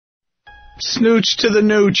Snooch to the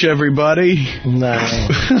nooch, everybody. No.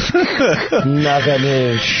 Not a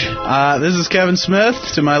nooch. This is Kevin Smith.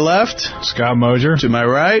 To my left. Scott Mosier. To my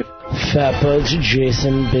right. Fat Buds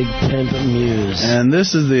Jason Big Pimp Mewes. And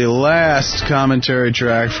this is the last commentary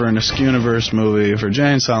track for an Askewniverse movie for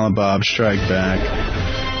Jay and Silent Bob Strike Back.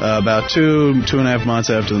 About two and a half months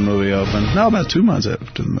after the movie opened. No, about 2 months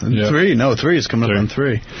after. Yep. 3. No, 3 is coming up on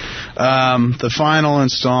 3. The final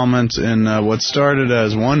installment in what started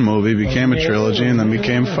as one movie became a trilogy and then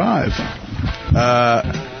became 5.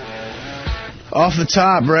 Off the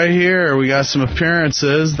top, right here, we got some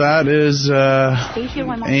appearances. That is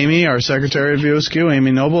Amy, our Secretary of USQ,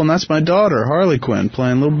 Amy Noble, and that's my daughter, Harley Quinn,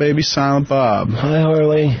 playing little baby Silent Bob. Hi,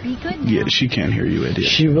 Harley. Yeah, she can't hear you, idiot.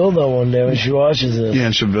 She will, though, one day when she watches it. Yeah,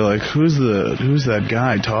 and she'll be like, who's that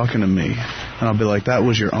guy talking to me? And I'll be like, that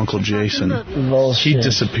was your Uncle Jason. Bullshit. He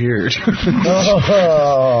disappeared.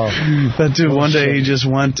 Oh. That dude, one day he just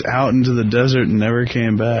went out into the desert and never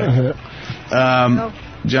came back.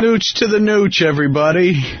 Nooch to the nooch,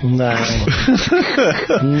 everybody. No.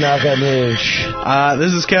 Not a nooch.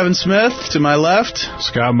 This is Kevin Smith. To my left.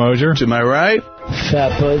 Scott Mosier. To my right.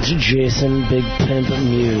 Fat Buds Jason Big Pimp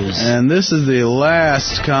Mewes. And this is the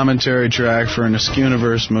last commentary track for an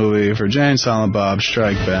Askewniverse movie for Jay and Silent Bob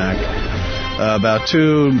Strike Back. About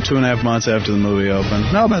two and a half months after the movie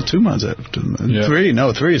opened. No, about 2 months after. 3.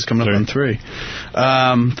 No, 3 is coming up on 3.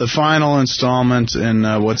 The final installment in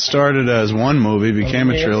what started as one movie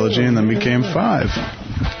became a trilogy and then became 5.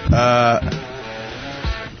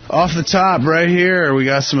 Off the top, right here, we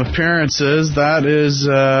got some appearances. That is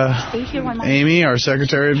Amy, our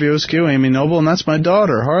Secretary of USQ, Amy Noble, and that's my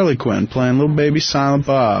daughter, Harley Quinn, playing little baby Silent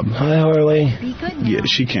Bob. Hi, Harley. Yeah,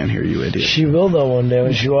 she can't hear you, idiot. She will, though, one day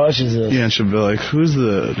when she watches it. Yeah, and she'll be like, who's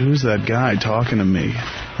that guy talking to me?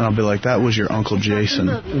 And I'll be like, that was your Uncle Jason.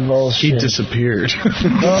 Bullshit. He disappeared.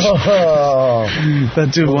 Oh.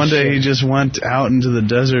 That dude, one day he just went out into the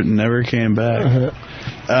desert and never came back.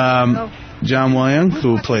 John Williams,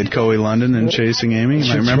 who played Coey London in Chasing Amy. You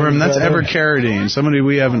might remember him. That's Ever Carradine, somebody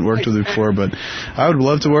we haven't worked with before, but I would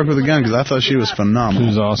love to work with again because I thought she was phenomenal. She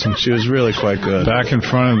was awesome. She was really quite good. Back in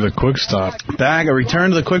front of the Quick Stop. A return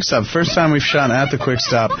to the Quick Stop. First time we've shot at the Quick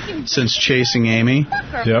Stop since Chasing Amy.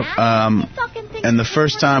 Yep. And the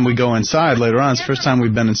first time we go inside later on, it's the first time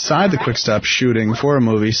we've been inside the Quick Stop shooting for a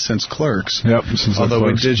movie since Clerks. Yep. Since Although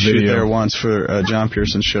we did shoot there once for John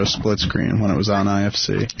Pearson's show Split Screen when it was on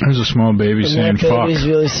IFC. There's a small baby saying fuck.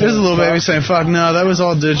 Really There's a little baby saying fuck. No, that was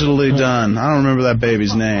all digitally done. I don't remember that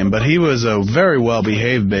baby's name, but he was a very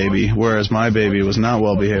well-behaved baby, whereas my baby was not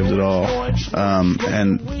well-behaved at all.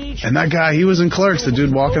 And that guy, he was in Clerks, the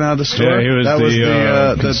dude walking out of the store. Yeah, he was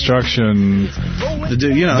the construction, the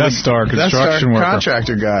dude, you know, Death Star construction worker.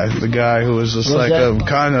 Contractor guy, the guy who was just like a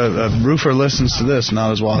kind of a roofer listens to this,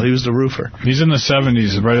 not as well. He was the roofer. He's in the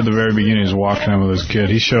 70s, right at the very beginning. He's walking in with his kid.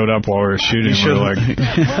 He showed up while we were shooting. We were like,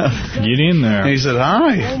 get in there. And he said,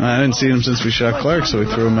 hi. I hadn't seen him since we shot Clerks, so we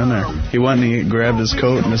threw him in there. He went and he grabbed his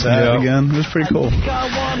coat and his hat again. It was pretty cool.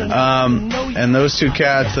 And those two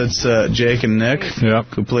cats, that's Jake and Nick,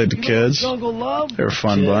 who played the kids. They were a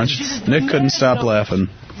fun bunch. Nick couldn't stop laughing.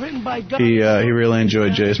 He really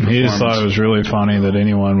enjoyed Jay's performance. He just thought it was really funny that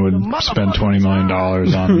anyone would spend $20 million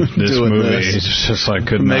on this movie. It's just like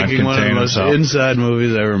could not contain making one of the most inside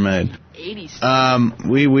movies ever made.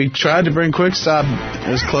 We tried to bring Quick Stop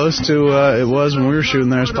as close to it was when we were shooting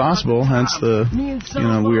there as possible. Hence the,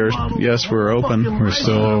 we're open. We're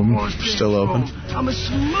still open.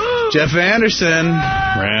 Jeff Anderson,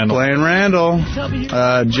 playing Randall.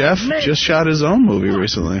 Jeff just shot his own movie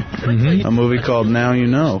recently, a movie called Now You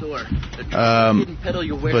Know.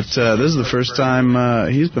 But this is the first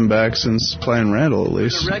time he's been back since playing Randall, at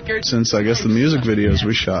least since I guess the music videos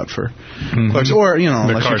we shot for Clerks, or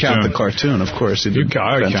unless you count the cartoon, of course. He did a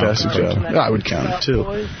fantastic job. I would count it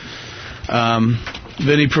too.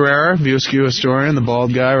 Vinny Pereira, VSQ historian, the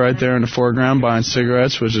bald guy right there in the foreground buying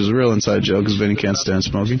cigarettes, which is a real inside joke because Vinny can't stand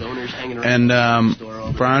smoking. And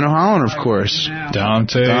Brian O'Halloran, of course.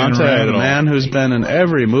 Dante, the man who's been in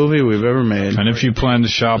every movie we've ever made. And if you plan to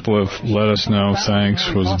shoplift, let us know. Thanks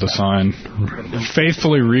was the sign.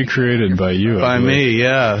 Faithfully recreated by you. By me,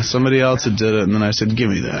 yeah. Somebody else had did it, and then I said, give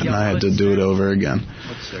me that. And I had to do it over again.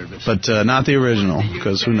 But not the original,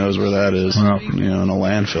 because who knows where that is. In a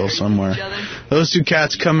landfill somewhere. Those two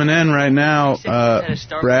cats coming in right now,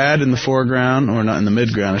 Brad in the foreground, or not in the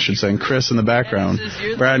midground, I should say, and Chris in the background.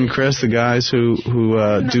 Brad and Chris, the guys who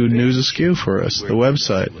do News Askew for us, the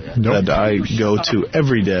website that I go to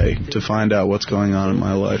every day to find out what's going on in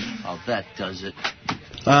my life. Oh, that does it.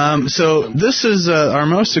 So this is our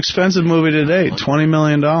most expensive movie to date, $20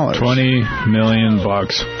 million. $20 million. What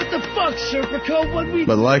the fuck, Serpico? What we...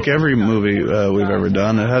 But like every movie we've ever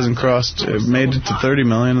done, it hasn't crossed. It made it to $30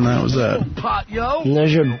 million, and that was that. And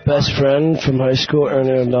there's your best friend from high school,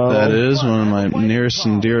 Ernie O'Donnell. That is one of my nearest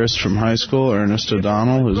and dearest from high school, Ernest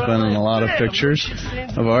O'Donnell, who's been in a lot of pictures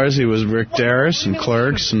of ours. He was Rick Darris in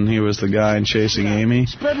Clerks, and he was the guy in Chasing Amy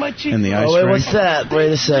in the ice wait, rink. what's that?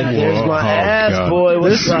 Wait a second. There's my ass, God. boy.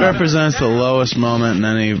 This represents the lowest moment in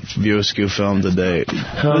any View Askew film to date.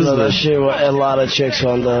 Oh, no, that shit, a lot of chicks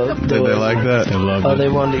on the... Did they like that? They loved Oh, it. they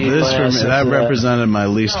wanted to eat This my for ass me, that after represented my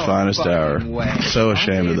least finest hour. So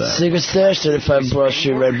ashamed of that. Secret Stash, 35 Broad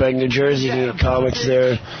Street, Red Bank, New Jersey. You can get comics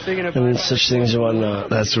there and such things and whatnot.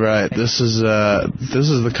 That's right. This is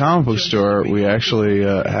the comic book store we actually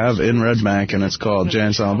have in Red Bank, and it's called Jay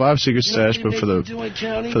and Silent Bob's Secret Stash. But for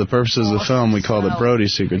the purposes of the film, we called it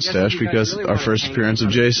Brody's Secret Stash because our first appearance of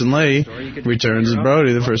Jason Lee returns as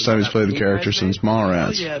Brody, the first time he's played the character since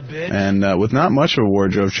Mallrats, and with not much of a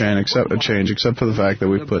wardrobe change except for the fact that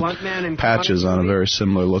we put patches on a very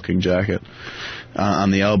similar looking jacket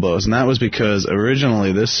on the elbows, and that was because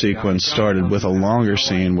originally this sequence started with a longer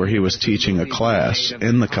scene where he was teaching a class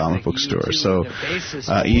in the comic book store. So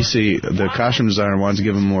EC, the costume designer, wanted to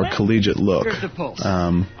give him a more collegiate look,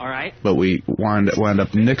 but we wound up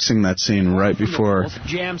nixing that scene right before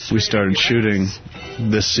we started shooting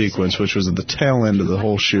this sequence, which was at the tail end of the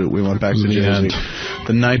whole shoot. We went back to Jersey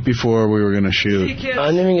the night before we were going to shoot.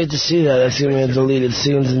 I didn't even get to see that. That's going to be deleted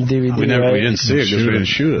scenes in DVD. We didn't see it because we didn't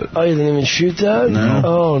shoot it. Oh, you didn't even shoot that? No.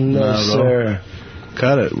 Oh, no, sir.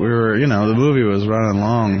 Cut it. We were, the movie was running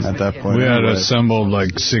long at that point. We had assembled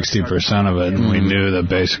like 60% of it, and we knew that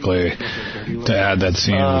basically to add that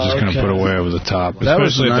scene was just going to put away over the top,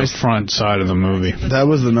 especially at the front side of the movie. That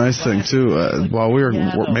was the nice thing, too. While we were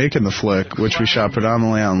making the flick, which we shot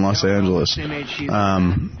predominantly out in Los Angeles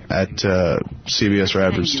at CBS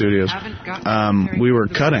Rapid Studios, we were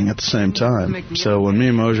cutting at the same time. So when me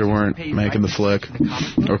and Mosier weren't making the flick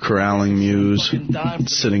or corralling Mewes,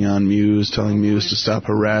 sitting on Mewes, telling Mewes to stop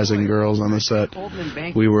harassing girls on the set,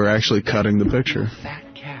 we were actually cutting the picture.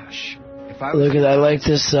 Look at, I like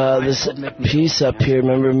this piece up here.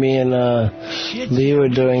 Remember me and Lee were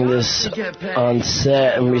doing this on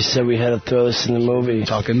set, and we said we had to throw this in the movie.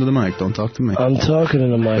 Talk into the mic. Don't talk to me. I'm talking to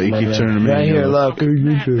the mic. But you keep turning to me. Right here, look.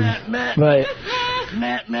 Right.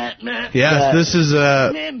 Yeah, this is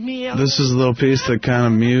a little piece that kind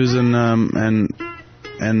of Mewes and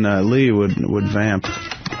Lee would vamp.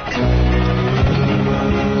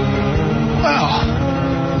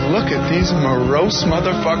 Look at these morose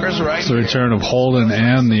motherfuckers right It's the return of Holden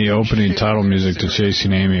and the opening title music to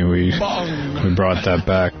Chasing Amy. We brought that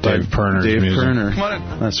back. Dave Perner's music.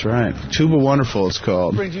 Perner. That's right. Tuba Wonderful, it's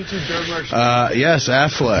called. Yes,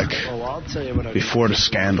 Affleck. Before the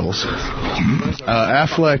scandals.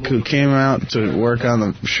 Affleck, who came out to work on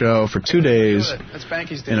the show for 2 days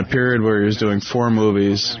in a period where he was doing 4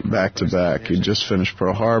 movies back to back. He just finished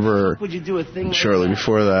Pearl Harbor shortly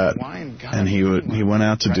before that, and he went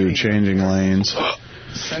out to do Changing Lanes.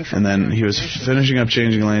 And then he was finishing up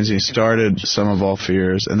Changing Lanes, and he started Sum of All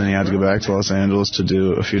Fears, and then he had to go back to Los Angeles to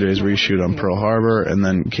do a few days reshoot on Pearl Harbor, and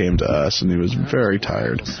then came to us, and he was very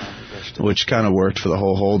tired, which kind of worked for the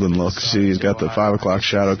whole Holden look. See, he's got the 5 o'clock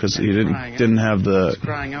shadow because he didn't have the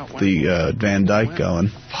Van Dyke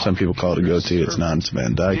going. Some people call it a goatee. It's not. It's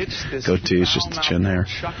Van Dyke. Goatee is just the chin hair.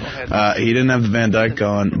 He didn't have the Van Dyke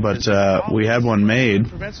going, but we had one made.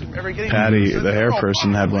 Patty, the hair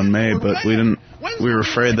person, had one made, but we didn't. We were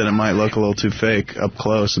afraid that it might look a little too fake up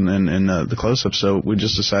close and in the close-up, so we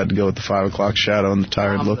just decided to go with the 5 o'clock shadow and the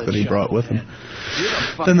tired look that he brought with him.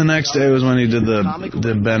 Then the next day was when he did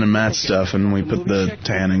the Ben and Matt stuff, and we put the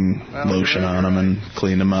tanning lotion on him and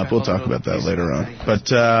cleaned him up. We'll talk about that later on. But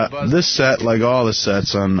this set, like all the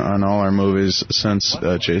sets on all our movies since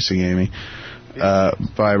Chasing Amy,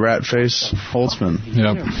 by Ratface Holtzman.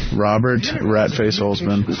 Yep. Robert Ratface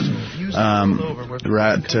Holtzman.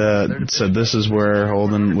 Rat said this is where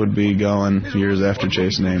Holden would be going years after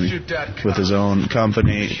Chasing Amy, with his own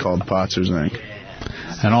company called Potzers Inc.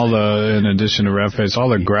 And in addition to Redface, all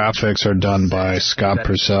the graphics are done by Scott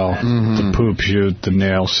Purcell. The poop shoot, the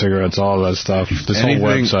nail cigarettes, all that stuff. This whole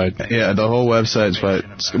website. Yeah, the whole website's by...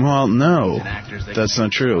 Well, no, that's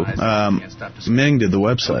not true. Ming did the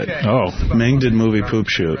website. Oh. Ming did movie poop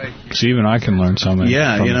shoot. So even I can learn something.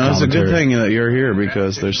 Yeah, it's a good thing that you're here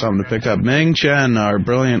because there's something to pick up. Ming Chen, our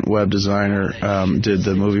brilliant web designer, did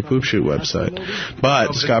the movie poop shoot website.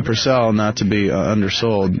 But Scott Purcell, not to be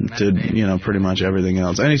undersold, did, pretty much everything else.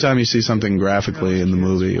 else. Anytime you see something graphically in the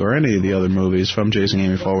movie, or any of the other movies from Chasing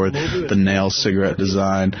Amy Forward, the nail cigarette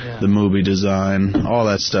design, the movie design, all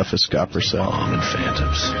that stuff is Scott Purcell. And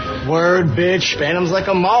Phantoms. Word, bitch. Phantoms like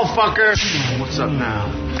a motherfucker. What's up now?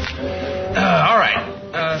 All right.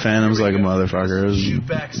 Phantoms like a motherfucker. It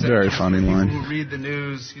was a very funny line. Read the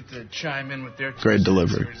news, get to chime in with their great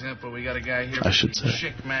delivery. For example, we got a guy here. I should say.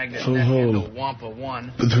 Chick Magnet handle Wampa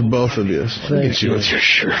 1. But for both of you. Thank you. With your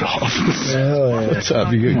shirt off. Yeah. What's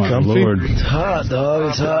up? You getting comfy? Lord. It's hot, dog.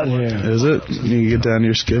 It's hot in here. Is it? You get down to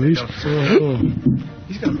your skivvies?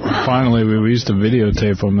 Finally, we used to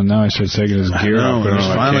videotape him, and now he starts taking his gear off. There's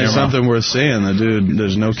finally something worth seeing. The dude,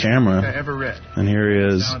 there's no camera. And here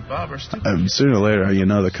he is. Sooner or later, you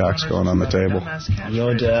know the cock's going on the table.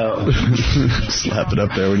 No doubt. Slap it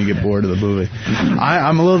up there when you get bored of the movie.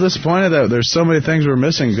 I'm a little disappointed that there's so many things we're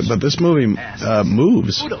missing, but this movie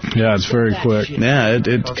moves. Yeah, it's very quick. Yeah,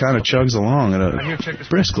 it kind of chugs along at a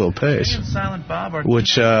brisk little pace,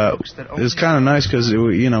 which is kind of nice because,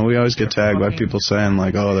 we always get tagged by people saying,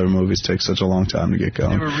 like, oh, their movies take such a long time to get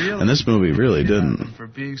going. And this movie really didn't.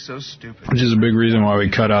 Which is a big reason why we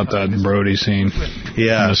cut out that Brody scene in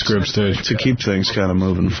the scripts, too. To keep things kind of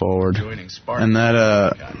moving forward. And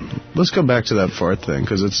that, let's go back to that fart thing,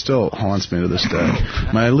 because it still haunts me to this day.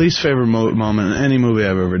 My least favorite moment in any movie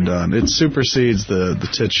I've ever done. It supersedes the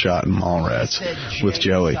tit shot in Mallrats with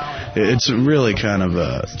Joey. It's really kind of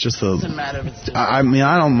just a... I mean,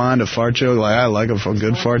 I don't mind a fart joke. Like, I like a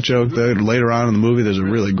good fart joke. Later on in the movie, there's a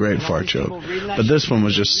really great fart joke. But this one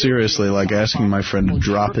was just seriously like asking my friend to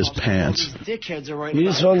drop his pants. You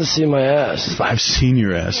just wanted to see my ass. I've seen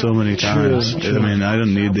your ass so many times. True. I mean, I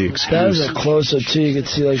didn't need the excuse. That was a close-up, too. You could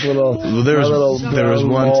see, like, there was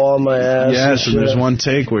one mole on my ass. Yes, and there's one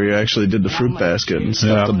take where you actually did the fruit basket and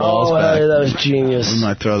stuffed the balls back. Yeah, that was genius. We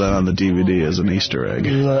might throw that on the DVD as an Easter egg.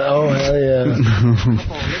 Oh, hell yeah.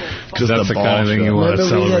 Because that's the kind of thing you want to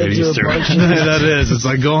celebrate Easter. That is. It's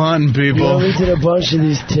like, go hunting, people. We did a bunch of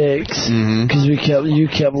these takes because you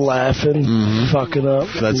kept laughing, fucking up.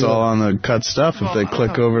 That's all on the cut stuff. If they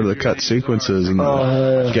click over to the cut sequences and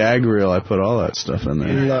the gag reel, I put all that stuff in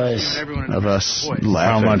there. Nice. Of us laughing.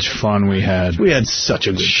 How much fun we had. We had such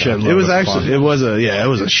a good time. It was a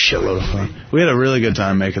shitload of fun. We had a really good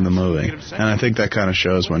time making the movie, and I think that kind of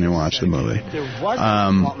shows when you watch the movie.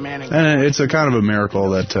 And it's a kind of a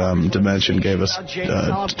miracle that Dimension gave us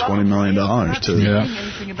 $20 million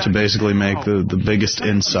to basically make the biggest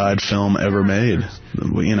inside film ever made.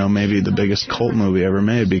 Maybe the biggest cult movie ever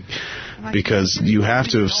made. Because you have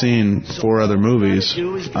to have seen 4 other movies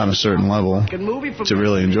on a certain level to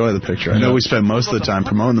really enjoy the picture. I know we spent most of the time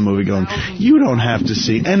promoting the movie going, you don't have to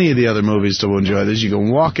see any of the other movies to enjoy this. You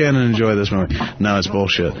can walk in and enjoy this movie. No, it's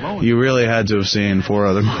bullshit. You really had to have seen 4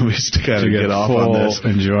 other movies to kind of get off on this.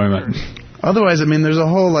 Enjoyment. Otherwise, I mean, there's a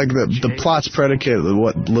whole, like, the plot's predicated,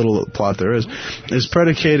 what little plot there is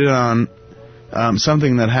predicated on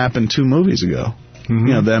something that happened 2 movies ago.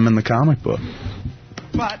 Them in the comic book.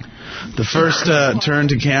 But the first turn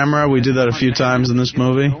to camera, we did that a few times in this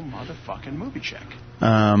movie.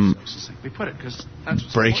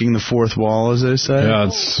 Breaking the fourth wall, as they say. Yeah,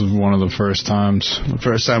 it's one of the first times. The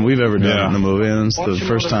first time we've ever done it in the movie, and it's the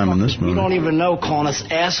first time in this movie. You don't even know calling us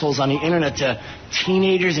assholes on the internet to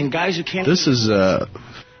teenagers and guys who can't... This is a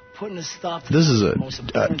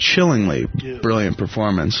chillingly brilliant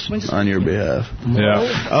performance on your behalf.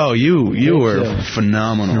 Yeah. Oh, you were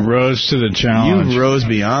phenomenal. You rose to the challenge. You rose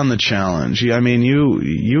beyond the challenge. I mean, you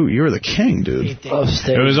were the king, dude.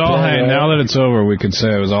 It was all hanging. Now that it's over, we could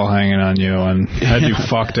say it was all hanging on you. And had you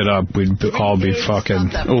fucked it up, we'd all be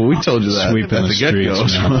fucking. Oh, we told you that sweeping at the get-go.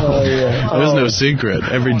 Oh, yeah. There's no secret.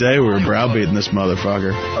 Every day we were browbeating this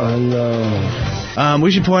motherfucker. I know.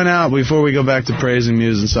 We should point out, before we go back to praising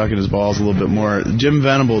Mewes and sucking his balls a little bit more, Jim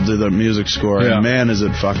Venable did the music score, and man, is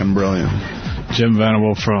it fucking brilliant. Jim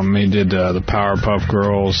Venable he did the Powerpuff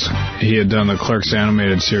Girls. He had done the Clerks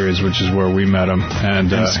animated series, which is where we met him.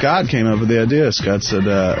 And Scott came up with the idea. Scott said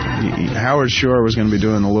Howard Shore was going to be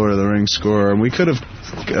doing the Lord of the Rings score, and we could have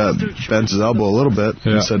bent his elbow a little bit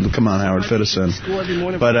and said, come on, Howard, fit us in.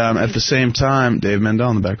 But at the same time, Dave Mendel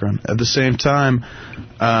in the background, at the same time,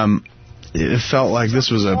 it felt like this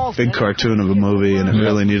was a big cartoon of a movie, and it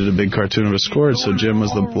really needed a big cartoon of a score, so Jim was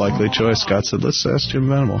the likely choice. Scott said, let's ask Jim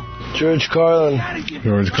Venable. George Carlin.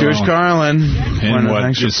 George Carlin. And what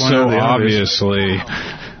is so obviously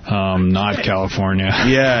not California.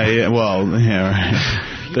 Yeah, well,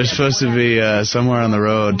 right. They're supposed to be somewhere on the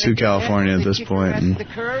road to California at this point,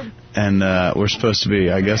 and we're supposed to be,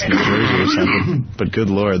 I guess, New Jersey or something. But good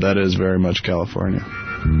Lord, that is very much California.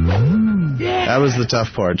 That was the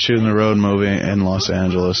tough part, shooting the road movie in Los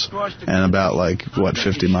Angeles and about,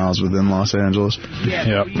 50 miles within Los Angeles?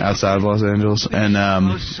 Yep. Outside of Los Angeles. And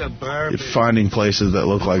finding places that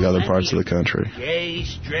look like other parts of the country.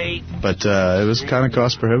 But it was kind of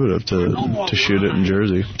cost prohibitive to shoot it in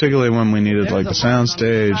Jersey, particularly when we needed, the sound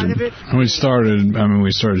stage. And we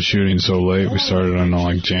started shooting so late. We started on,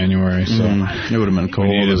 January, so it would have been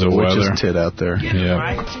cold as a witch's tit out there.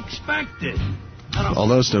 Yeah.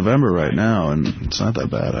 Although it's November right now, and it's not that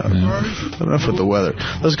bad out. But enough with the weather.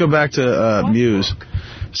 Let's go back to Mewes.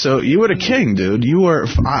 So you were the king, dude. You were.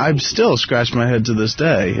 I've still scratched my head to this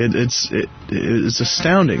day. It's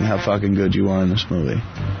astounding how fucking good you are in this movie.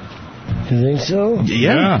 You think so?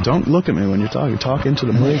 Yeah. Don't look at me when you're talking. Talk into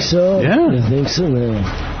the mic. You think so? Yeah. You think so, man?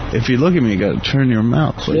 If you look at me, you got to turn your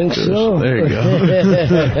mouth. Think so? There you go.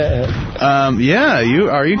 Yeah.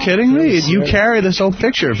 Are you kidding me? You carry this whole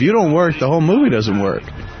picture. If you don't work, the whole movie doesn't work.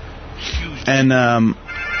 And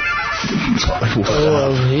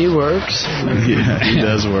well, he works. Yeah, he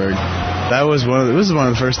does work. This was one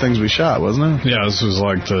of the first things we shot, wasn't it? Yeah, this was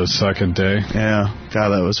the second day. Yeah. God,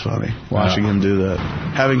 that was funny. Watching him do that.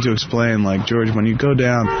 Having to explain, George, when you go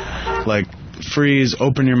down, freeze,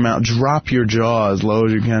 open your mouth, drop your jaw as low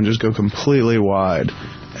as you can, just go completely wide,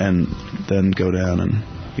 and then go down. And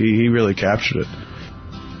he really captured it.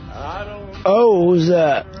 Oh, who's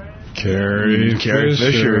that? Carrie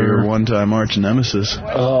Fisher, your one-time arch nemesis.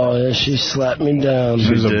 Oh, yeah, she slapped me down.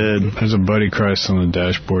 She did. There's a Buddy Christ on the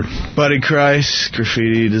dashboard. Buddy Christ,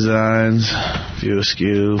 graffiti designs, View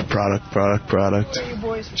Askew, product.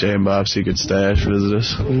 Jay and Bob's Secret Stash, visit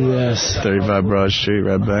us. Yes. 35 Broad Street,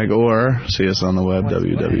 Red Bank, or see us on the web,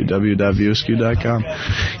 www.viewaskew.com.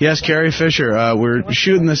 Yes, Carrie Fisher, we're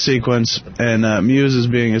shooting this sequence, and Mewes is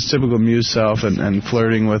being his typical Mewes self and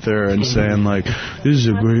flirting with her and saying, this is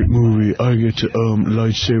a great movie. I get to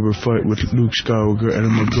lightsaber fight with Luke Skywalker, and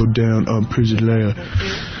I'm going to go down on Princess Leia.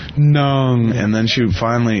 Nung. And then she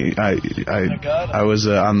finally, I was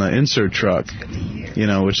on the insert truck,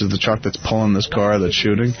 which is the truck that's pulling this car that's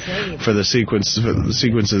shooting for the sequences,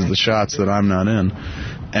 the shots that I'm not in.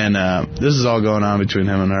 And this is all going on between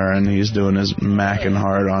him and her, and he's doing his macking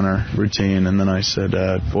hard on her routine. And then I said,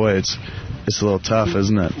 boy, it's a little tough,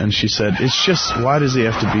 isn't it? And she said, it's just, why does he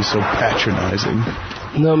have to be so patronizing?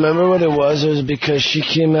 No, remember what it was? It was because she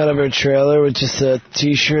came out of her trailer with just a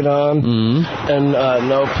T-shirt on and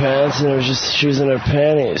no pants, and it was just she was in her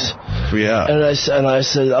panties. Yeah. And I said, I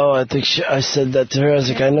said that to her. I was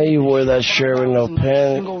like, I know you wore that shirt with no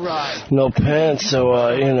pants, so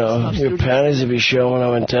your panties would be showing when I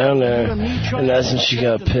went down there. And that's when she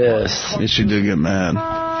got pissed. And she did get mad.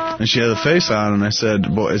 And she had the face on, and I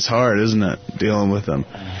said, boy, it's hard, isn't it, dealing with him?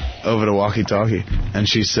 Over the walkie-talkie. And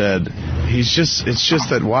she said, it's just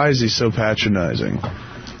that, why is he so patronizing?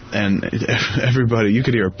 And everybody, you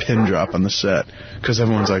could hear a pin drop on the set, because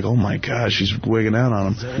everyone's like, oh my gosh, she's wigging out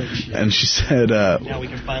on him. And she said,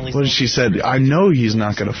 she said, I know he's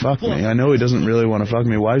not going to fuck me. I know he doesn't really want to fuck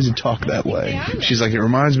me. Why does he talk that way? She's like, it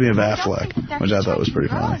reminds me of Affleck, which I thought was pretty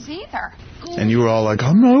funny. And you were all like,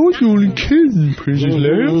 I'm not the only kid, Princess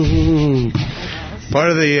Leia.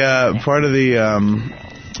 Part of the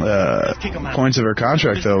points of her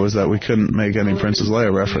contract, though, was that we couldn't make any Princess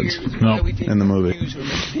Leia reference in the movie.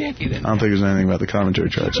 I don't think there's anything about the commentary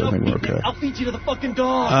track, so I think we're okay. I'll feed you to the fucking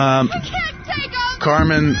dog.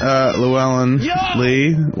 Carmen Llewellyn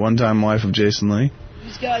Lee, one-time wife of Jason Lee.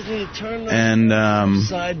 These guys need to turn them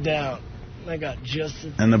upside down. I got just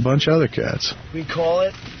and a bunch of other cats. We call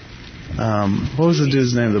it. What was the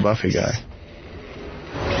dude's name? The Buffy guy.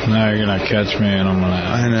 Now you're gonna catch me, and I'm gonna.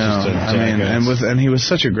 I know. And he was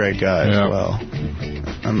such a great guy as well.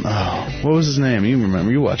 What was his name? You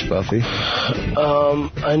remember? You watched Buffy.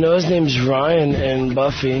 I know his name's Ryan in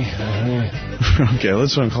Buffy. Okay,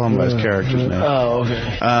 let's call him by his character's name. Oh,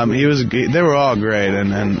 okay. They were all great,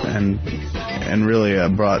 and really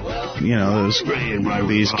brought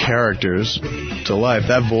these characters to life.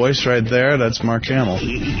 That voice right there, that's Mark Hamill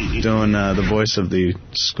doing the voice of the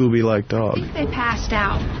Scooby-like dog. I think they passed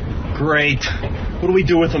out. Great. What do we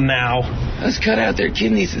do with them now? Let's cut out their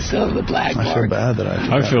kidneys and sell the black market. I feel bad that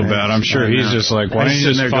I feel bad. I'm sure he's just like, why don't you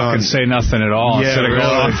just fucking say nothing at all instead of going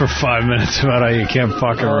on for 5 minutes about how you can't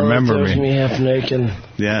fucking remember me. Me half naked.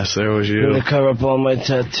 Yes, there was you. To cover up all my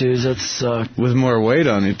tattoos. That sucked. With more weight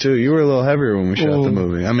on you, too. You were a little heavier when we shot the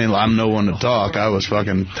movie. I mean, I'm no one to talk. I was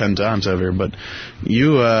fucking 10 times heavier. But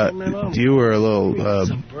you were a little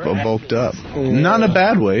bulked up. Not in a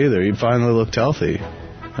bad way, either. You finally looked healthy.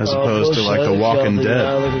 As opposed to, like, The Walking Dead.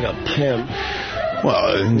 I look like a pimp.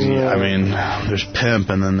 Well, I mean, there's pimp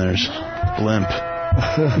and then there's limp.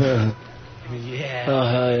 Yeah. Oh,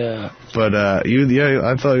 hell yeah. But I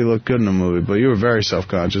thought you looked good in the movie, but you were very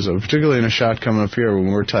self-conscious of it, particularly in a shot coming up here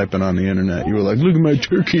when we're typing on the internet. You were like, look at my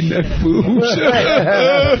turkey neck boobs.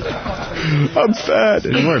 I'm fat.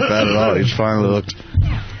 And you weren't fat at all. You just finally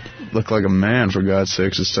looked like a man, for God's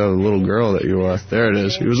sakes, instead of the little girl that you are. There it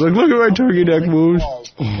is. He was like, look at my turkey neck boobs.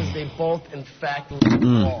 Because they both, in fact, look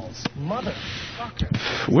balls.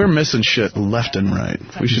 Motherfucker. We're missing shit left and right.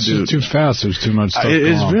 We should do too fast. There's too much stuff.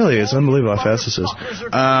 It's unbelievable how fast this is.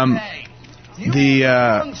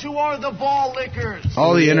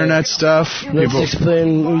 All the internet stuff. Let's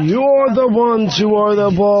explain. You're the ones who are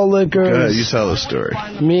the ball lickers. Go ahead, you tell the story.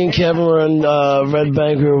 Me and Kevin were in Red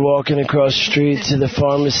Bank. We were walking across the street to the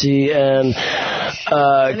pharmacy, and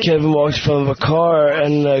Kevin walked in front of a car,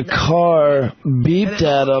 and the car beeped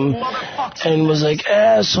at him and was like,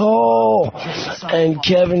 asshole. And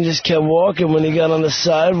Kevin just kept walking. When he got on the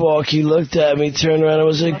sidewalk, he looked at me, turned around, and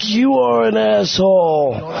was like, you are an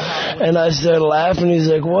asshole. And I started laughing. He's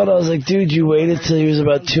like, what? I was like, dude, you waited till he was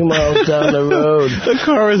about 2 miles down the road. The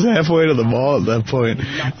car was halfway to the mall at that point,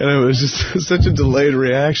 and it was just such a delayed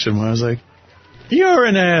reaction when I was like, you're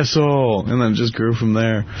an asshole. And then it just grew from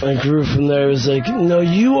there. I grew from there. It was like, no,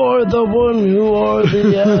 you are the one who are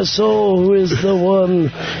the asshole who is the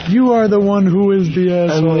one. You are the one who is the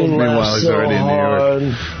asshole. Meanwhile, he's already in New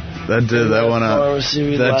York. That went on.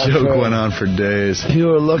 That joke went on for days.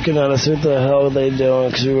 People were looking at us. What the hell were they doing?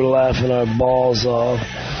 Because we were laughing our balls off.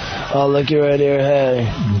 Oh, look right here. Hey.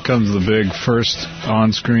 Comes the big first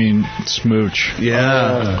on-screen smooch.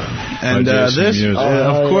 Yeah. And this,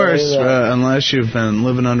 of course, unless you've been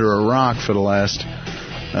living under a rock for the last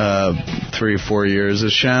 3 or 4 years,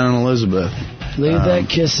 is Shannon Elizabeth. Look at that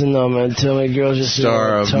kissing, though, man. Tell me, girls, just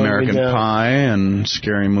star of American Pie and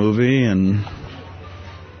Scary Movie and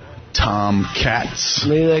Tom Katz.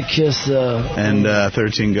 Look at that kiss, though. And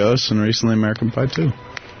 13 Ghosts, and recently American Pie 2.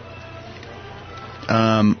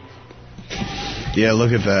 Yeah,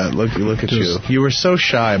 look at that. Look at you. You were so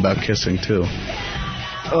shy about kissing, too.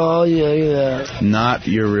 Oh, yeah, look at that. Not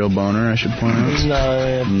your real boner, I should point out.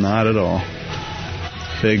 No, not at all.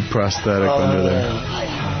 Big prosthetic under there.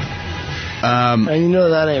 And you know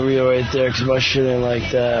that ain't real right there, because my shit ain't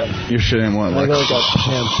like that. Your shit ain't what? Like a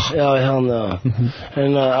pimp. Oh, hell no.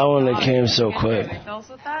 And I wouldn't have came so quick.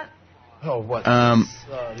 Oh, what?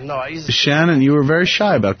 Shannon, you were very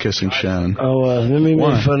shy about kissing Shannon. Oh, maybe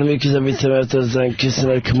made fun of me because every time after I was done kissing,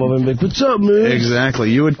 I'd come over and be like, what's up, man?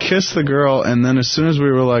 Exactly. You would kiss the girl, and then as soon as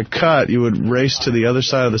we were like, cut, you would race to the other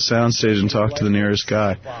side of the soundstage and talk to the nearest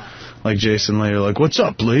guy. Like Jason Lee, like, what's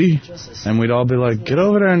up, Lee? And we'd all be like, get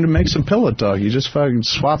over there and make some pillow talk. You just fucking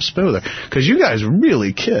swap spit with her. Because you guys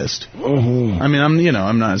really kissed. Mm-hmm. I mean,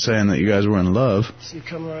 I'm not saying that you guys were in love.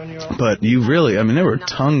 But you really, I mean, there were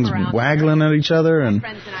tongues waggling at each other. And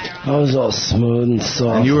I was all smooth and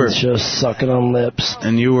soft and you were just sucking on lips.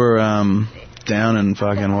 And you were down in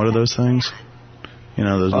fucking, what are those things? You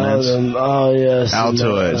know, those mints? Oh, yes.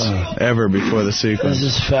 Altoids. Ever before the sequence.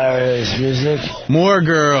 This is Farrah's music. More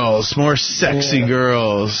girls. More sexy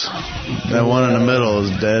girls. That one in the middle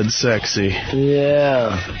is dead sexy.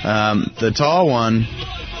 Yeah. The tall one,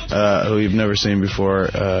 who you've never seen before,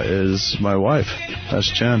 is my wife. That's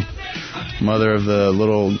Jen. Mother of the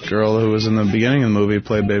little girl who was in the beginning of the movie,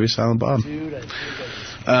 played Baby Silent Bob.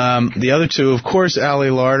 The other two, of course,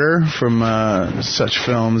 Allie Larder from such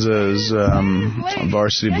films as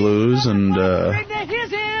Varsity Blues and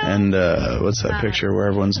what's that picture where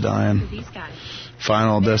everyone's dying?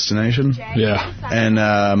 Final Destination. Yeah. And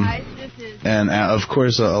of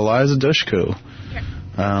course Eliza Dushku.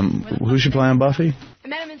 Who's she playing, Buffy?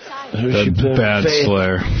 The bad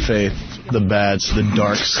Slayer. Faith. The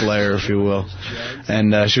dark Slayer, if you will.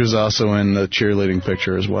 And she was also in the cheerleading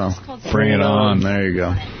picture as well. Bring It On. There you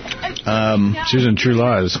go. She was in True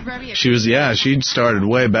Lies. She started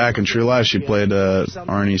way back in True Lies. She played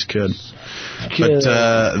Arnie's kid.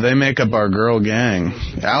 But they make up our girl gang.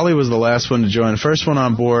 Allie was the last one to join. The first one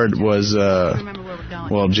on board was,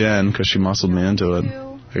 Jen, because she muscled me into it.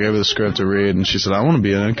 I gave her the script to read, and she said, I want to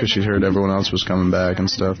be in it, because she heard everyone else was coming back and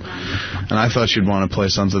stuff. And I thought she'd want to play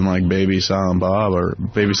something like Baby Silent Bob, or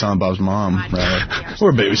Baby Silent Bob's mom, rather.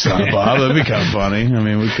 Or Baby Silent Bob. That'd be kind of funny. I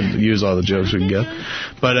mean, we could use all the jokes we could get.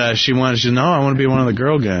 But she said, no, I want to be one of the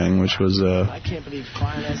girl gang, which was,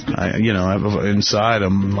 inside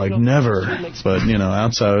I'm like, never. But,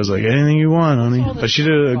 outside I was like, anything you want, honey. But she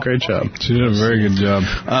did a great job. She did a very good job.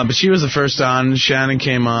 But she was the first on. Shannon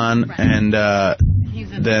came on, and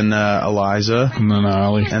then Eliza. And then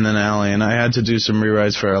Allie. And I had to do some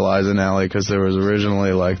rewrites for Eliza and Allie because there was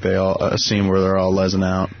originally a scene where they're all lezzing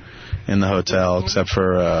out in the hotel, except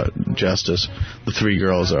for Justice. The 3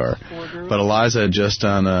 girls are. But Eliza had just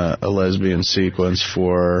done a lesbian sequence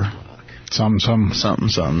for something.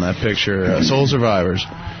 That picture, Soul Survivors.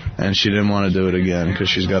 And she didn't want to do it again because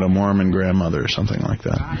she's got a Mormon grandmother or something like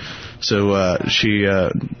that. So she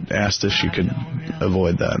asked if she could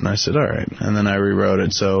avoid that. And I said, all right. And then I rewrote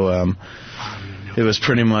it. So it was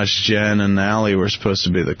pretty much Jen and Allie were supposed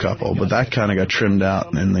to be the couple. But that kind of got trimmed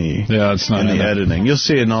out in the editing. You'll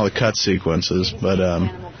see it in all the cut sequences. But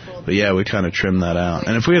yeah, we kind of trimmed that out.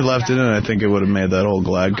 And if we had left it in, I think it would have made that whole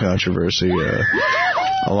Glad controversy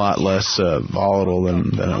a lot less volatile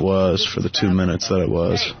than it was for the 2 minutes that it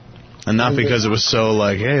was. And not because it was so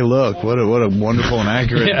like, hey, look, what a wonderful and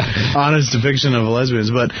accurate, honest depiction of lesbians,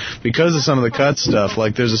 but because of some of the cut stuff.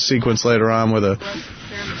 Like there's a sequence later on where the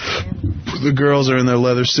girls are in their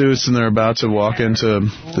leather suits and they're about to walk into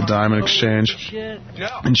the diamond exchange,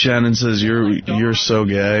 and Shannon says, "You're so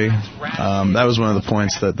gay." That was one of the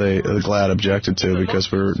points that the Glad objected to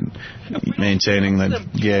because we're maintaining that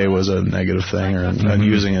gay was a negative thing or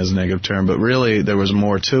using it as a negative term, but really there was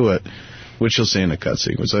more to it, which you'll see in the cut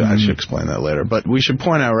sequence. I should explain that later. But we should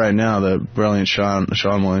point out right now the brilliant Sean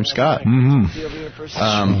William Scott,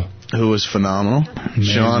 who was phenomenal.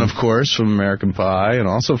 Amazing. Sean, of course, from American Pie and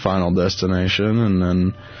also Final Destination, and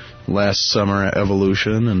then last summer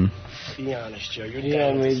Evolution. And be honest, Joe, you're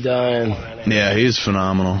getting me dying. Yeah, he's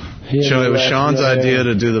phenomenal. It was Sean's idea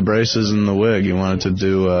to do the braces and the wig. He wanted to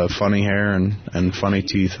do funny hair and funny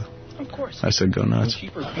teeth. Of course. I said, go nuts.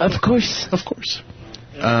 Of course. Of course.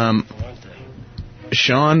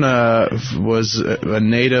 Sean was a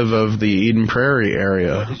native of the Eden Prairie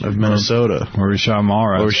area of Minnesota, where he shot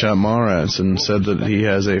Mallrats, and said that he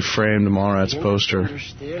has a framed Mallrats poster,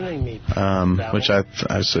 which I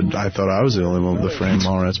said I thought I was the only one with a framed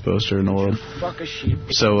Mallrats poster in the world.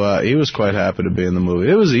 So he was quite happy to be in the movie.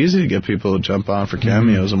 It was easy to get people to jump on for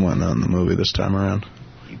cameos and whatnot in the movie this time around.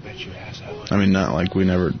 I mean, not like we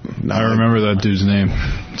never... I remember that dude's name.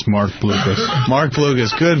 It's Mark Blucas. Mark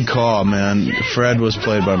Blucas. Good call, man. Fred was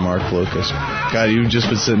played by Mark Blucas. God, you've just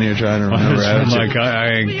been sitting here trying to remember.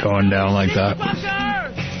 I ain't going down like that.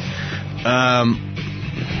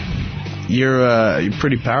 You're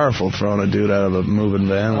pretty powerful throwing a dude out of a moving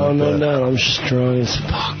van like no, that. no, I'm strong as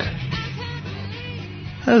fuck.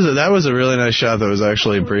 That was a really nice shot that was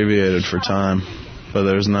actually abbreviated for time. But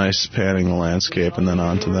there's nice panning the landscape and then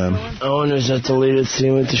on to them. Oh, and there's that deleted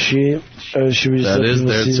scene with the sheep? Or should we just that is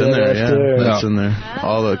there. It's in there, after? That's in there.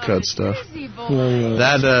 All the cut stuff.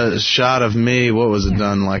 That shot of me, what was it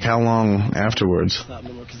done? Like, how long afterwards?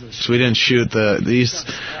 So we didn't shoot these.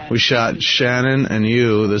 We shot Shannon and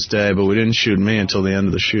you this day, but we didn't shoot me until the end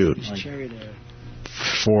of the shoot.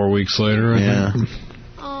 4 weeks later, I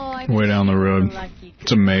think. Way down the road.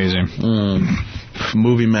 It's amazing.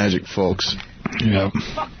 Movie magic, folks. Yep.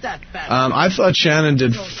 I thought Shannon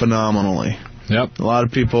did phenomenally. Yep. A lot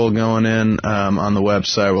of people going in on the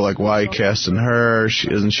website were like, why are you casting her?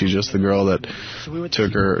 Isn't she just the girl that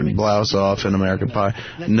took her blouse off in American Pie?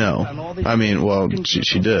 No. I mean, well,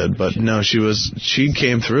 she did, but no, she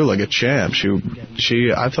came through like a champ.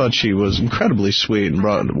 I thought she was incredibly sweet and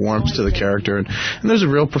brought warmth to the character, and there's a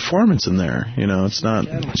real performance in there. You know, it's not...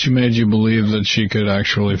 She made you believe that she could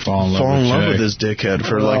actually fall in love with this dickhead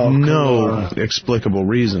for no explicable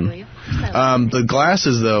reason. The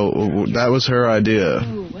glasses, though, that was her idea,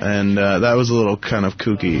 and that was a little kind of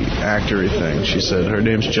kooky actor-y thing. She said her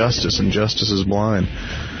name's Justice, and Justice is blind.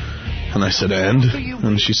 And I said,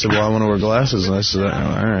 and she said, well, I want to wear glasses. And I said, all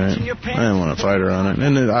right. I didn't want to fight her on it.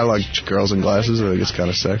 And I like girls in glasses. I think it's kind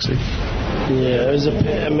of sexy. Yeah,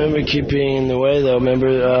 I remember keep being in the way, though.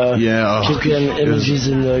 Remember keep getting images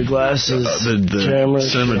in the glasses, the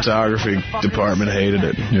cameras. Cinematography department hated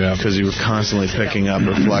it. Yeah. Because you were constantly picking up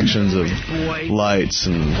reflections of lights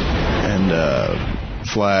and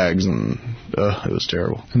flags, and it was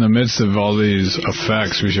terrible. In the midst of all these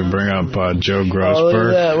effects, we should bring up Joe Grossberg. Oh,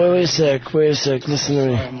 look at that. Wait a sec. Listen to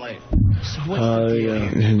me. There you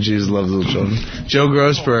go. Jesus loves little children. Joe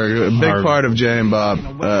Grossberg, a big part of Jay and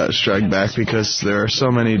Bob Strike Back, because there are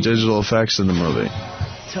so many digital effects in the movie.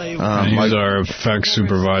 He's our effects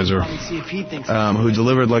supervisor. Who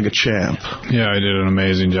delivered like a champ. Yeah, he did an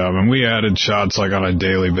amazing job. And we added shots like on a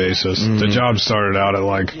daily basis. The job started out at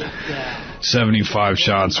like 75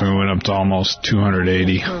 shots, and we went up to almost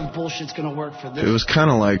 280. Bullshit's gonna work for this. It was kind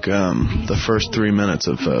of like the first 3 minutes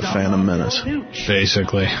of Phantom Menace.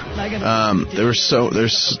 Basically.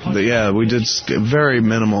 We did very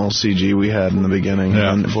minimal CG we had in the beginning,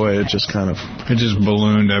 and boy, it just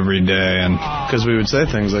ballooned every day, and because we would say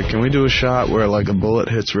things like, "Can we do a shot where like a bullet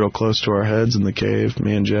hits real close to our heads in the cave,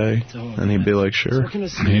 me and Jay?" And he'd be like, "Sure." He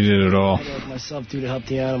did it all. Myself do to help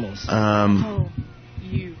the animals.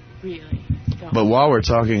 You really don't. But while we're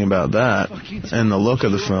talking about that and the look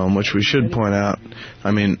of the film, which we should point out,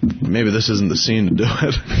 I mean, maybe this isn't the scene to do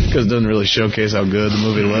it because it doesn't really showcase how good the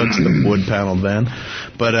movie looks, the wood-paneled van.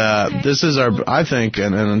 But this is I think,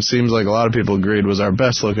 and it seems like a lot of people agreed, was our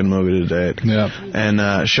best-looking movie to date. Yep.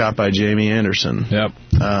 And shot by Jamie Anderson. Yep.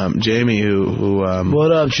 Jamie, who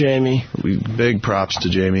what up, Jamie? Big props to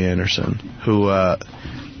Jamie Anderson, who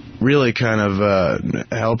really kind of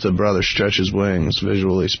helped a brother stretch his wings,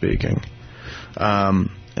 visually speaking.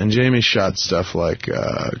 And Jamie shot stuff like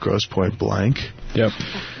Grosse Pointe Blank. Yep.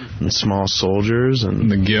 And Small Soldiers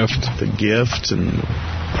and The Gift and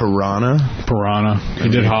Piranha. He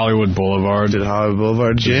did Hollywood Boulevard.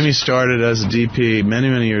 Jamie started as a DP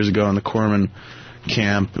many years ago in the Corman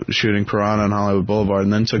camp shooting Piranha on Hollywood Boulevard,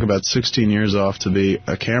 and then took about 16 years off to be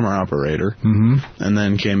a camera operator, and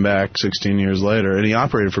then came back 16 years later, and he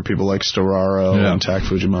operated for people like Storaro and Tak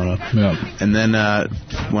Fujimoto, and then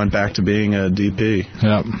went back to being a DP,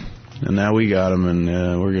 and now we got him, and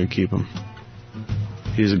we're going to keep him.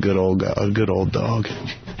 He's a good old dog.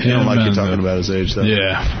 He don't like you talking about his age, though.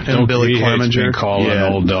 Yeah. And Billy Clemenger. Hates being called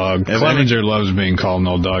an old dog. Clemenger loves being called an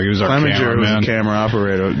old dog. He was our cameraman. Clemenger was a camera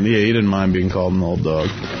operator. Yeah, he didn't mind being called an old dog.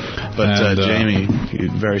 But Jamie, he's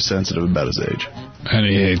very sensitive about his age. And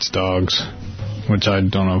he hates dogs, which I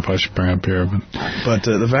don't know if I should bring up here. But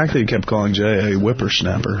the fact that he kept calling Jay a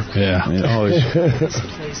whippersnapper. Yeah. I mean, always.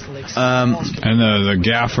 And the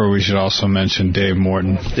gaffer, we should also mention Dave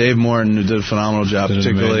Morton. Dave Morton, who did a phenomenal job,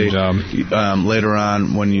 particularly later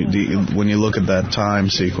on when you look at that time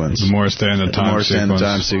sequence. The Morris Day and the Time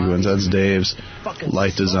sequence. That's Dave's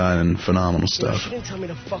light design and phenomenal stuff.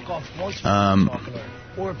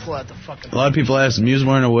 A lot of people ask, is Mewes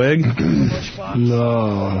wearing a wig?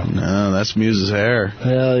 No, that's Mewes' hair.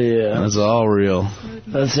 Hell yeah. That's all real.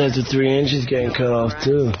 That's after 3 inches getting cut off,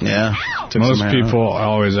 too. Yeah. Most people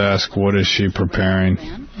always ask, what is she preparing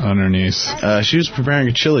underneath? She was preparing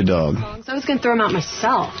a chili dog. So I was going to throw him out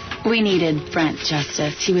myself. We needed Brent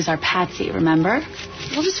Justice. He was our patsy, remember?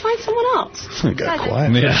 We'll just find someone else. It got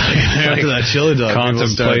quiet. Yeah. After that chili dog.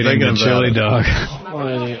 Contemplating the chili dog. I'm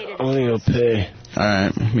going to go pay. All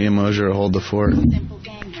right. Me and Mosier will hold the fort.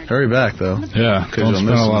 Hurry back, though. Yeah. Because you'll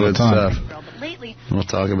miss some good stuff. We'll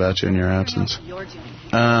talk about you in your absence.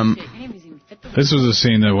 This was a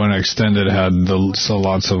scene that, when extended, had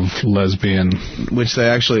lots of lesbian, which they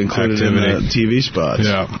actually included activity. In the TV spots.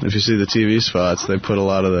 Yeah. If you see the TV spots, they put a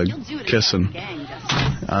lot of the kissing.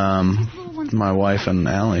 My wife and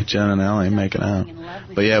Allie, Jen and Allie, making out.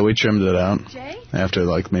 But yeah, we trimmed it out after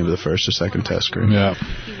like maybe the first or second test screen. Yeah.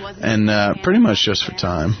 And pretty much just for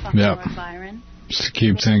time. Yeah. Just to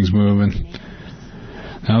keep things moving.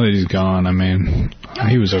 Now that he's gone, I mean,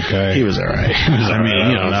 he was okay. He was all right.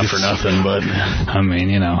 Not for nothing, but I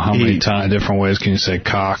mean, how many different ways can you say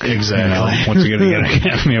cock? Exactly. What's he going to get an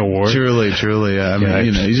Academy Award? Truly. I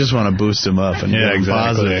mean, you just want to boost him up and give him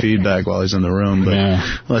positive feedback while he's in the room.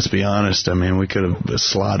 But let's be honest. I mean, we could have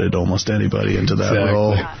slotted almost anybody into that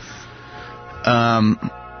role.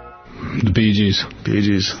 The Bee Gees.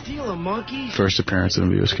 First appearance in a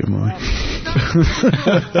Mewes movie.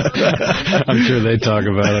 I'm sure they talk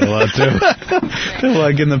about it a lot, too. They're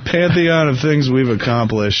like, in the pantheon of things we've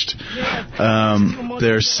accomplished,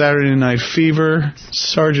 there's Saturday Night Fever,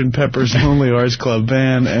 Sgt. Pepper's Lonely Hearts Club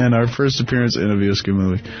Band, and our first appearance in a Mewes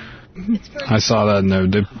movie. I saw that, and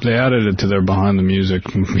they added it to their Behind the Music.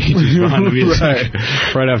 Behind the Music.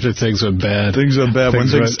 Right after things went bad. When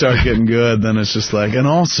things start getting good, then it's just like, and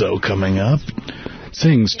also coming up,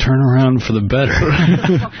 things turn around for the better.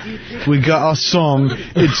 We got our song,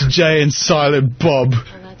 It's Jay and Silent Bob.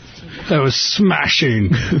 That was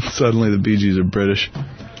smashing. Suddenly the Bee Gees are British.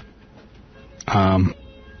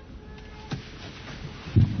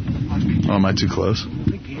 Oh, am I too close?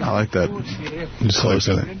 I like that. Close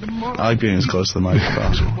thing. I like being as close to the mic as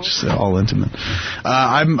possible. Just all intimate.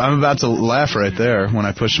 I'm about to laugh right there when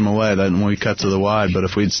I push him away. Then when we cut to the wide. But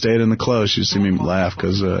if we'd stayed in the close, you'd see me laugh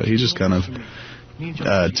because he just kind of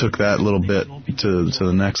took that little bit to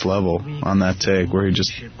the next level on that take where he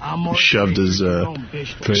just shoved his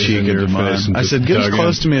cheek into mine. I said, get as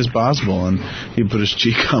close to me as possible, and he put his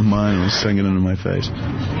cheek on mine and was singing into my face.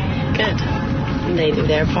 Good. They do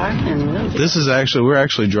their part, and we'll do. We're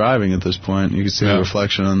actually driving at this point. You can see the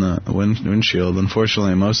reflection on the windshield.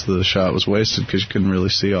 Unfortunately, most of the shot was wasted because you couldn't really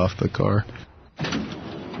see off the car.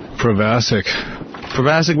 Provasic,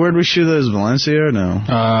 where'd we shoot those? Valencia or no?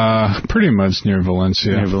 Pretty much near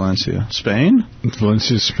Valencia. Near Valencia. Spain?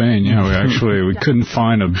 Valencia, Spain, yeah. We couldn't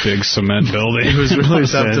find a big cement building. It was really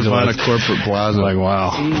tough to find a corporate plaza. Like,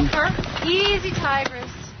 wow. Easy, Tigress.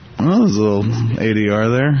 Oh, there's a little ADR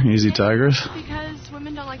there. Easy Tigress. Because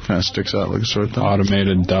women don't like... Kind of sticks out like a sore thumb.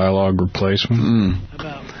 Automated dialogue replacement.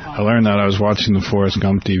 I learned that. I was watching the Forrest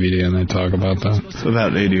Gump DVD, and they talk about that.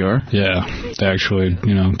 About ADR? Yeah. They actually,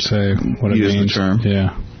 say what it means. Use the term.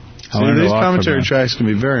 Yeah. See, these commentary tracks can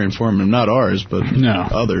be very informative. Not ours, but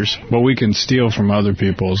others. But we can steal from other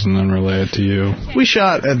people's and then relay it to you. We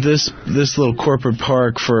shot at this little corporate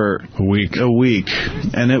park for a week,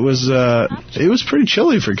 and it was pretty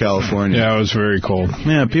chilly for California. Yeah, it was very cold.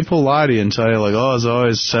 Yeah, people lie to you and tell you like, it's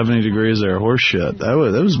always 70 degrees there. Horse shit. That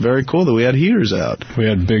was very cool that we had heaters out. We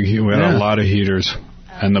had a lot of heaters,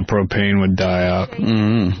 and the propane would die out.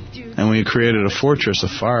 Mm-hmm. And we created a fortress of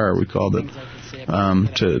fire. We called it.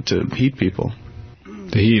 To heat people.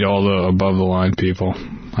 To heat all the above the line people.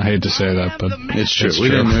 I hate to say that, but it's true. We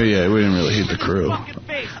didn't really heat the crew.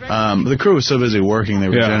 The crew was so busy working, they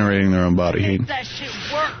were generating their own body heat.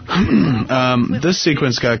 This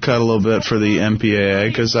sequence got cut a little bit for the MPAA,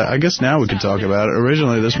 because I guess now we could talk about it.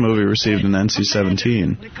 Originally, this movie received an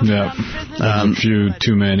NC-17. Yeah. A few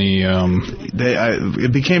too many...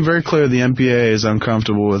 it became very clear the MPAA is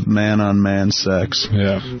uncomfortable with man-on-man sex.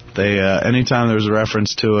 Yeah. They anytime there was a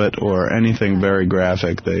reference to it or anything very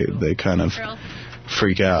graphic, they kind of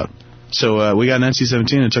freak out. So we got an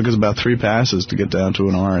NC-17. It took us about 3 passes to get down to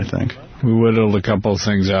an R, I think. We whittled a couple of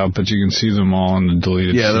things out, but you can see them all in the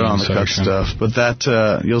deleted Yeah, they're on the section. cut stuff. But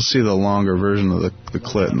that you'll see the longer version of the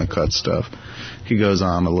clit and the cut stuff. He goes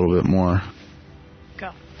on a little bit more.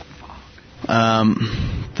 Go.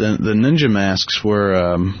 The ninja masks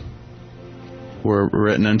were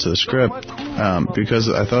written into the script because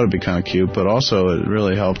I thought it'd be kind of cute, but also it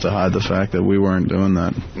really helped to hide the fact that we weren't doing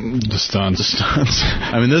that. The stunts.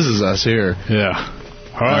 I mean, this is us here. Yeah.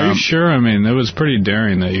 Are you sure? I mean, it was pretty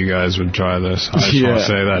daring that you guys would try this. I just want to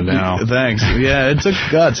say that now. Thanks. Yeah, it took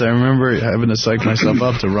guts. I remember having to psych myself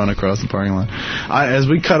up to run across the parking lot. As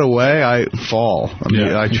we cut away, I fall.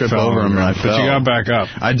 I trip over him and I fell. But you got back up.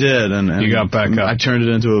 I did. And you got back up. I turned it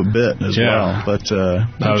into a bit as well. But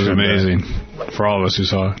that was amazing for all of us who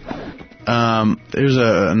saw it. There's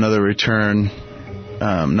another return,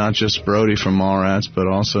 not just Brody from Mallrats, but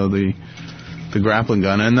also the grappling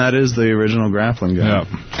gun, and that is the original grappling gun. Yep.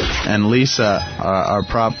 And Lisa, our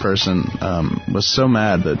prop person, was so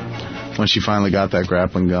mad that when she finally got that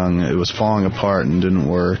grappling gun, it was falling apart and didn't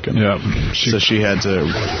work. And so she had to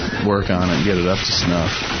work on it and get it up to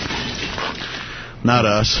snuff. Not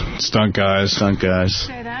us. Stunt guys.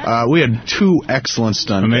 We had 2 excellent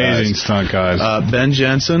stunt guys. Amazing stunt guys. Ben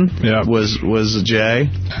Jensen was Jay.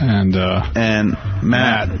 And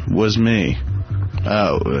Matt was me.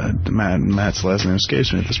 Matt's last name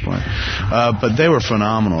escapes me at this point. But they were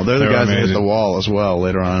phenomenal. They're the guys that hit the wall as well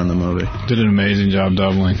later on in the movie. Did an amazing job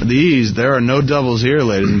doubling. There are no doubles here,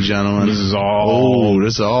 ladies and gentlemen. This is all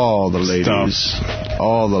the ladies. Stuff.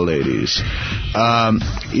 All the ladies.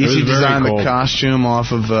 Easy designed the costume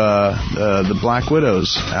off of the Black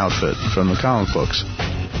Widow's outfit from the comic books.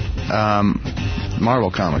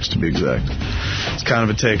 Marvel Comics, to be exact. It's kind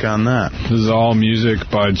of a take on that. This is all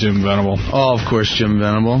music by Jim Venable. Oh, of course, Jim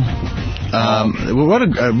Venable. What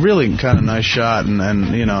a really kind of nice shot, and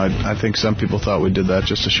I think some people thought we did that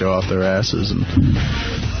just to show off their asses. And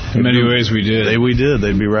in many ways, we did. We did.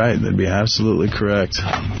 They'd be right. They'd be absolutely correct.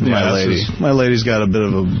 My lady's got a bit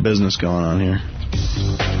of a business going on here.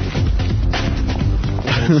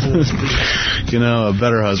 A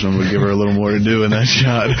better husband would give her a little more to do in that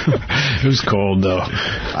shot. It was cold, though.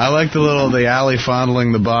 I like the alley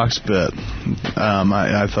fondling the box bit.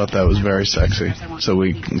 I thought that was very sexy, so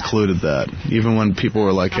we included that. Even when people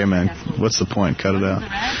were like, "Hey, man, what's the point? Cut it out."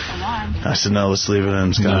 I said, "No, let's leave it in.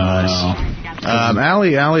 It's kind of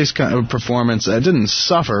nice." Allie's kind of performance, didn't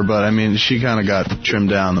suffer, but I mean, she kind of got trimmed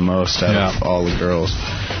down the most out of all the girls.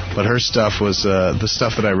 But her stuff was the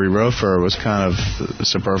stuff that I rewrote for her was kind of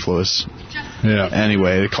superfluous. Yeah.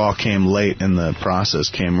 Anyway, the call came late in the process,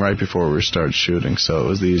 came right before we started shooting, so it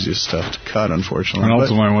was the easiest stuff to cut, unfortunately. And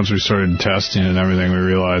ultimately, once we started testing and everything, we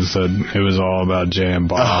realized that it was all about Jay and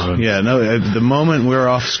Bob. The moment we were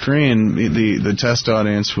off screen, the test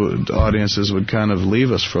audiences would kind of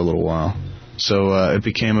leave us for a little while. So it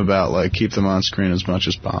became about keep them on screen as much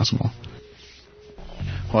as possible.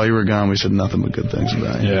 While you were gone, we said nothing but good things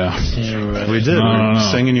about you. Yeah. We did. No.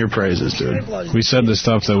 Singing your praises, dude. We said the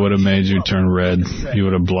stuff that would have made you turn red. You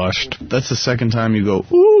would have blushed. That's the second time you go,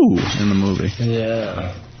 ooh, in the movie.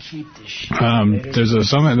 Yeah.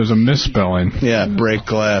 There's a misspelling. Yeah, break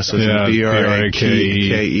glass. Yeah,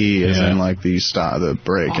 B-R-A-K-E, as in like the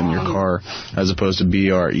brake in your car, as opposed to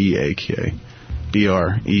B-R-E-A-K.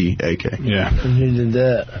 B-R-E-A-K. Yeah. And who did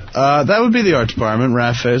that? That would be the art department,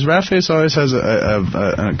 Rat-Face. Rat-Face always has a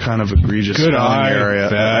kind of egregious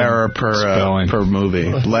error per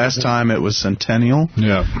movie. Last time it was Centennial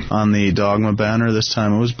on the Dogma banner. This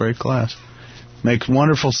time it was break glass. Make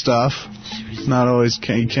wonderful stuff. Not always.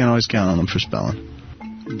 You can't always count on them for spelling.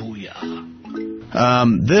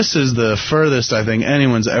 This is the furthest I think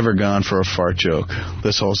anyone's ever gone for a fart joke.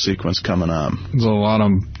 This whole sequence coming up. There's a lot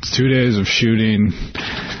of 2 days of shooting,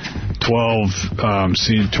 12 to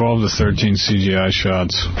 13 CGI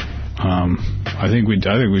shots. I think we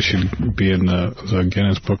should be in the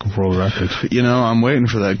Guinness Book of World Records. You know, I'm waiting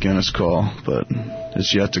for that Guinness call, but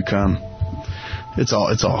it's yet to come. It's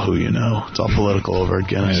all who you know. It's all political over at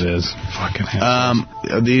Guinness. It is. Fucking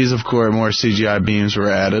these, of course, more CGI beams were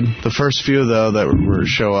added. The first few, though, that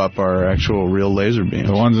show up are actual real laser beams.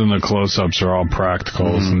 The ones in the close-ups are all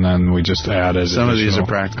practicals, and then we just added some of these are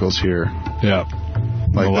practicals here. Yeah.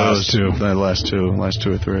 Like the last two. The last two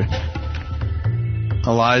or three.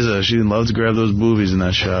 Eliza, she loves to grab those boobies in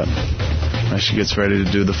that shot. Now she gets ready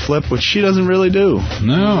to do the flip, which she doesn't really do.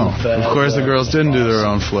 No. Of course, the girls didn't do their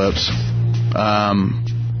own flips.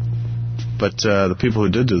 But the people who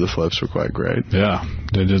did do the flips were quite great. Yeah,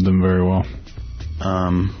 they did them very well.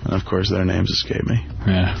 And of course, their names escape me.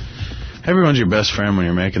 Yeah. Everyone's your best friend when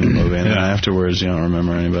you're making the movie, and then afterwards you don't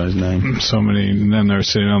remember anybody's name. So many, and then they're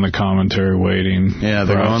sitting on the commentary waiting. Yeah,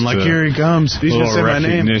 they're going like, here he comes. He's going to say my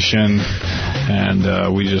name. And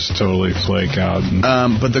we just totally flake out.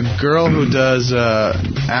 But the girl who does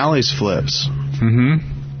Allie's flips,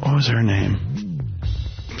 what was her name?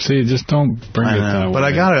 See, just don't bring it that way. But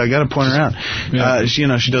I gotta point her out. Yeah. She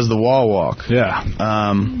does the wall walk. Yeah.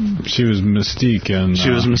 She was Mystique in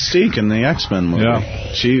the X-Men movie. Yeah.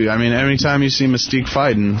 Every time you see Mystique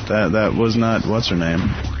fighting, that was not what's her name.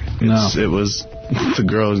 It was the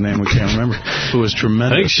girl whose name we can't remember, who was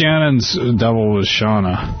tremendous. I think Shannon's double was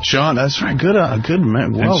Shauna. Shauna, that's right. Good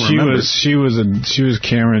man. Well remembered. She was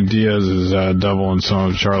Cameron Diaz's double in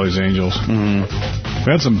some of Charlie's Angels. We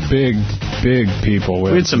had some big people.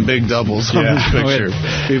 We had some big doubles on this picture.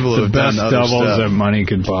 People who have done other doubles stuff that money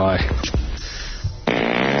could buy.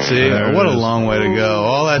 See, what a long way to go.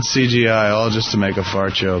 All that CGI, all just to make a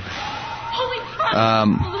fart joke. Holy crap!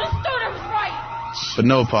 But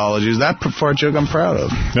no apologies. That fart joke I'm proud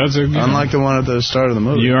of. That's unlike the one at the start of the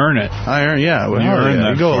movie. You earn it. I earn, yeah. Well, you earn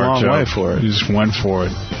that. You go a long way for it. You just went for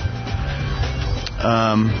it.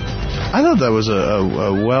 I thought that was a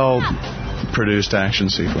well-produced action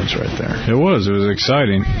sequence right there. It was. It was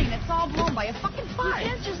exciting. It's all blown by a fucking fire.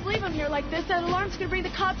 You can't just leave him here like this. That alarm's gonna bring the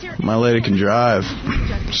cops here. My lady can drive,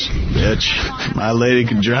 bitch. My lady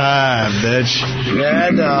can drive, bitch.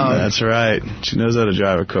 Yeah, dog. That's right. She knows how to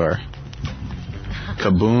drive a car.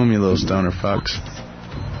 Kaboom, you little stoner fucks.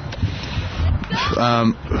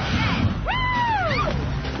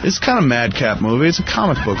 It's kind of madcap movie. It's a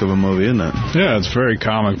comic book of a movie, isn't it? Yeah, it's very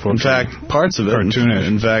comic book. In fact, parts of it, cartoonish.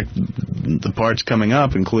 In fact, the parts coming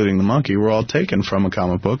up, including the monkey, were all taken from a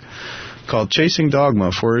comic book called Chasing Dogma,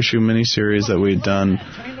 4-issue miniseries that we'd done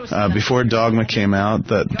before Dogma came out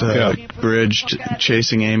that bridged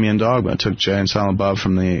Chasing Amy and Dogma. It took Jay and Silent Bob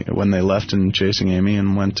from when they left in Chasing Amy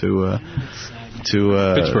and went to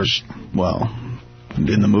Pittsburgh. Well,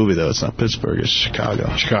 in the movie, though, it's not Pittsburgh, it's Chicago.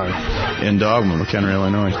 In Dogma, McHenry,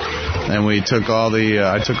 Illinois. And we took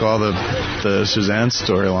I took all the Suzanne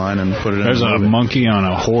storyline and put it in the movie. There's a monkey on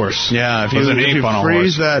a horse. Yeah, if you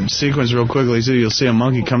freeze that sequence real quickly, you'll see a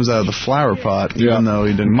monkey comes out of the flower pot, even though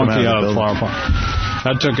he didn't come out of the flower pot.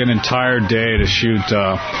 That took an entire day to shoot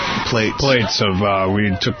plates of, we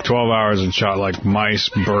took 12 hours and shot like mice,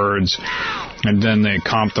 birds, and then they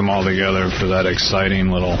comped them all together for that exciting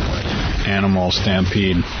little animal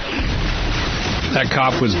stampede. That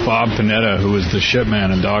cop was Bob Panetta, who was the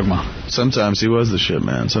shipman in Dogma. Sometimes he was the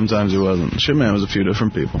shipman, sometimes he wasn't. Shipman was a few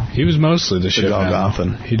different people. He was mostly the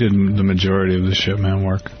shipman. He did the majority of the shipman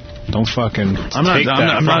work. Don't fucking I'm not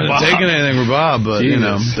taking anything from Bob, but you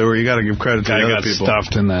got to give credit to the other people. Got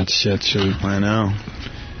stuffed in that shit shoot. I know.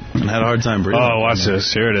 And had a hard time breathing. Oh, watch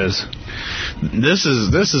this. Here it is. This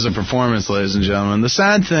is a performance, ladies and gentlemen. The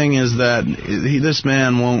sad thing is that this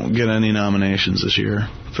man won't get any nominations this year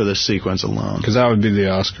for this sequence alone. Because that would be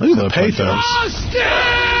the Oscar. Look at the pathos.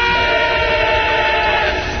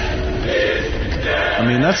 I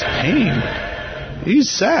mean, that's pain. He's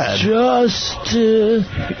sad. Justice.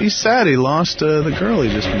 He's sad he lost the girl he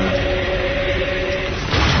just met.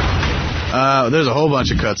 There's a whole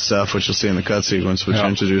bunch of cut stuff, which you'll see in the cut sequence, which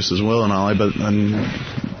introduces Will and Ollie. But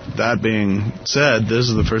that being said, this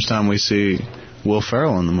is the first time we see Will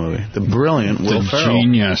Ferrell in the movie. The brilliant Will Ferrell.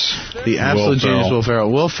 Genius. The absolute genius Will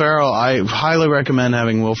Ferrell. Will Ferrell, I highly recommend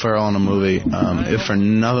having Will Ferrell in a movie, if for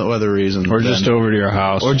no other reason. Or just over to your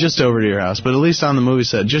house. Or just over to your house. But at least on the movie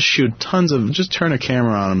set, just shoot just turn a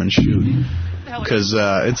camera on him and shoot. Because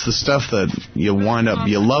it's the stuff that you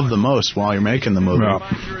love the most while you're making the movie.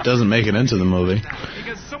 It doesn't make it into the movie.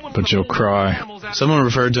 But you'll cry. Someone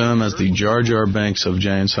referred to him as the Jar Jar Binks of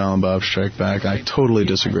Jay and Silent Bob Strike Back. I totally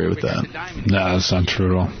disagree with that. No, that's not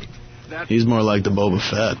true at all. He's more like the Boba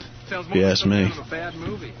Fett, if you ask me.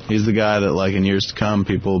 He's the guy that, like, in years to come,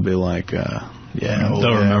 people will be like,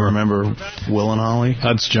 remember Will and Ollie?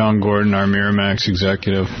 That's John Gordon, our Miramax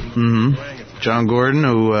executive. Mm-hmm. John Gordon,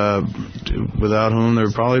 who without whom there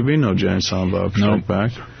would probably be no Jay and Silent Bob Strike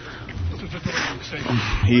Back.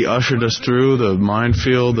 He ushered us through the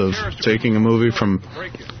minefield of taking a movie from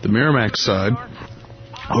the Miramax side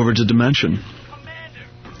over to Dimension.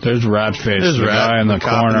 There's Ratface, There's the guy in the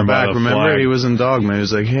corner in the back. by the Remember, flag. he was in Dogma. He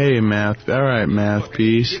was like, "Hey, math. All right, math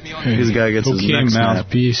piece." This guy gets his neck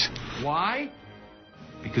snapped. Piece. Why?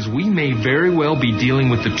 Because we may very well be dealing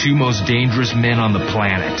with the two most dangerous men on the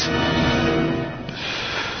planet.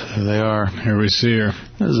 There they are. Here we see her.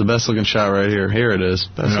 This is the best looking shot right here. Here it is.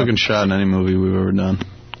 Best looking shot in any movie we've ever done.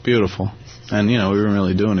 Beautiful. And, we weren't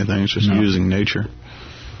really doing anything. It's just using nature.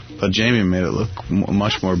 But Jamie made it look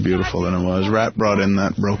much more beautiful than it was. Rat brought in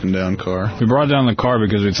that broken down car. We brought down the car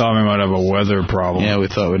because we thought we might have a weather problem. Yeah, we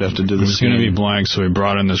thought we'd have to do this. It was going to be blank, so we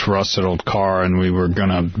brought in this rusted old car, and we were going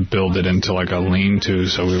to build it into like a lean-to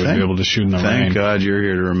so we would be able to shoot in the rain. Thank God you're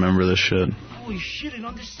here to remember this shit.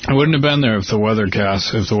 I wouldn't have been there if the weather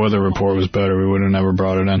report was better. We would have never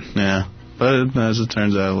brought it in. Yeah, but as it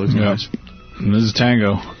turns out, it looks nice. And this is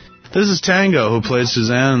Tango. This is Tango, who played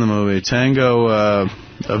Suzanne in the movie. Tango, a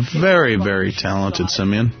very, very talented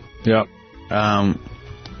simian. Yep.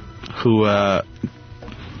 Who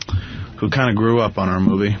kind of grew up on our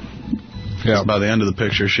movie. Yeah. By the end of the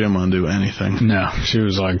picture, she didn't want to do anything. No, she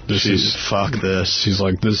was like, fuck this. She's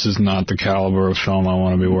like, this is not the caliber of film I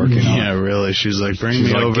want to be working on. Yeah, really. She's like,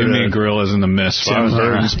 give me Gorillas in the Mist. Tim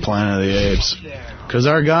Burton's Planet of the Apes. Because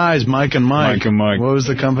our guys, Mike and Mike. What was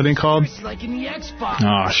the company called?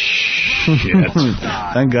 Oh, shit.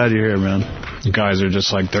 Thank God you're here, man. The guys are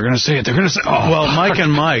just like, they're going to say it. Oh. Well, Mike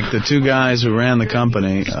and Mike, the two guys who ran the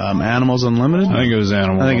company, Animals Unlimited? I think it was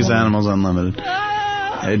Animals Unlimited.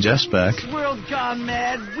 Hey, Jeff's back. World gone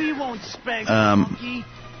mad. We won't spank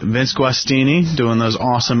Vince Guastini doing those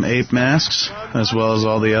awesome ape masks, as well as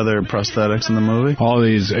all the other prosthetics in the movie. All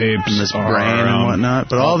these apes and this brain and whatnot.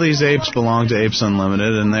 But all these apes belong to Apes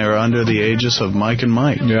Unlimited, and they are under the aegis of Mike and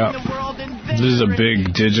Mike. Yeah. This is a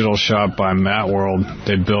big digital shop by Matt World.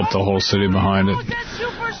 They built the whole city behind it.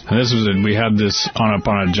 And we had this on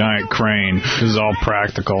a giant crane. This is all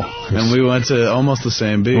practical. And we went to almost the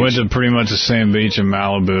same beach. We went to pretty much the same beach in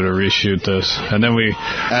Malibu to reshoot this. And then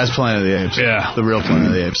as Planet of the Apes. Yeah. The real Planet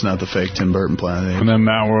of the Apes, not the fake Tim Burton Planet of the Apes. And then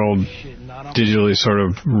Matt World digitally sort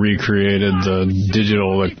of recreated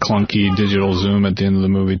the clunky digital zoom at the end of the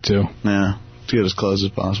movie, too. Yeah. To get as close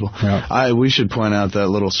as possible. Yeah. We should point out that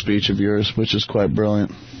little speech of yours, which is quite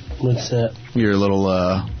brilliant. What's that? Your little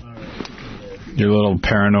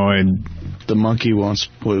paranoid. The monkey won't.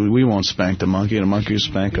 We won't spank the monkey. The monkey will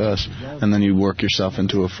spank us, and then you work yourself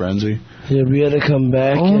into a frenzy. Yeah, we had to come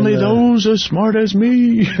back. Only those as smart as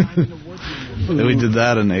me. We did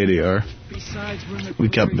that in ADR. We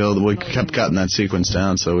kept cutting that sequence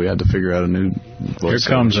down, so we had to figure out a new voice.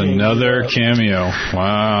 Here comes another cameo.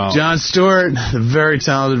 Wow. John Stewart, the very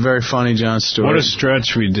talented, very funny John Stewart. What a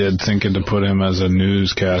stretch we did thinking to put him as a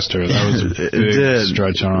newscaster. That was a big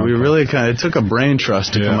stretch on our part. Really it took a brain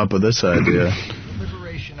trust to come up with this idea.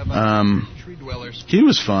 He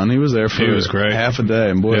was fun. He was there for half a day,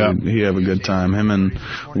 and boy, did he have a good time. Him and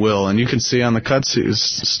Will, and you can see on the cut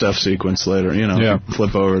stuff sequence later. If you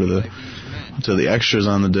flip over to the extras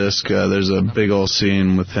on the disc. There's a big old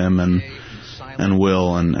scene with him and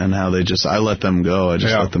Will and how they I let them go. I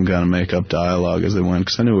just let them kind of make up dialogue as they went,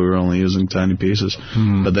 because I knew we were only using tiny pieces.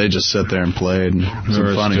 But they just sat there and played. And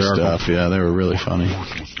some funny stuff. Yeah, they were really funny.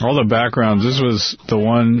 All the backgrounds. This was the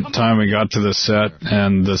one time we got to the set,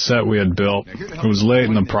 and the set we had built, it was late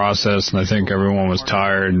in the process, and I think everyone was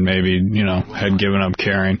tired and maybe, had given up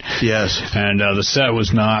caring. Yes. And the set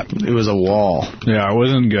was not... It was a wall. Yeah, it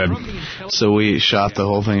wasn't good. So we shot the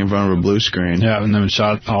whole thing in front of a blue screen. Yeah, and then we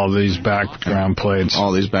shot all these background plates.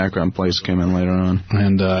 All these background plates came in later on.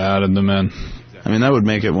 And added them in. I mean, that would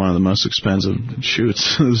make it one of the most expensive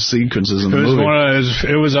shoots, sequences in the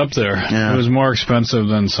movie. It was up there. Yeah. It was more expensive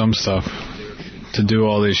than some stuff to do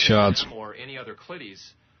all these shots. Or any other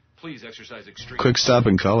Clitties, please exercise extreme. Quick stop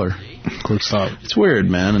in color. Quick stop. It's weird,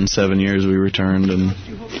 man. In 7 years we returned and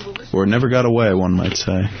or never got away, one might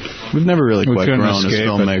say. We've never really quite grown as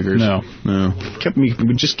filmmakers. No.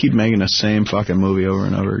 We just keep making the same fucking movie over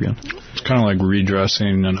and over again. It's kind of like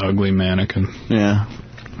redressing an ugly mannequin. Yeah.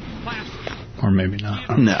 Or maybe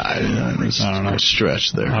not. No, I don't know.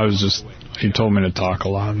 Stretch there. You told me to talk a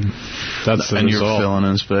lot. And that's the and result. You're filling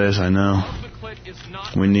in space, I know.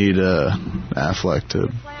 We need Affleck to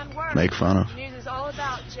make fun of.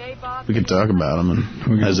 We could talk about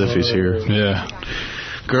him as if he's here. Yeah.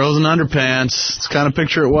 Girls in underpants. It's the kind of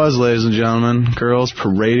picture it was, ladies and gentlemen. Girls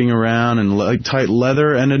parading around in tight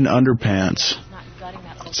leather and in underpants.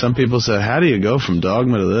 Some people say, how do you go from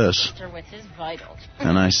Dogma to this?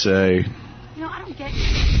 And I say,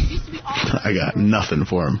 I got nothing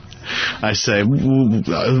for him. I say,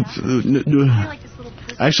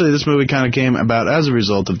 actually, this movie kind of came about as a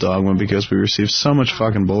result of Dogma because we received so much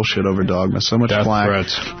fucking bullshit over Dogma, so much flack,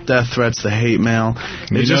 death threats, the hate mail.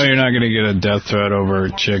 You know you're not going to get a death threat over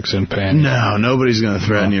chicks in panties. No, nobody's going to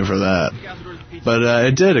threaten you for that. But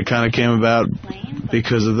it did. It kind of came about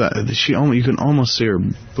because of that. You can almost see her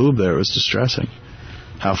boob there. It was distressing.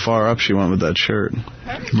 How far up she went with that shirt.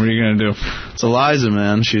 What are you going to do? It's Eliza,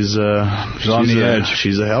 man. She's on the edge.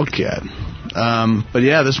 She's a Hellcat. But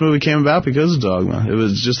yeah, this movie came about because of Dogma. It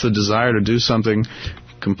was just the desire to do something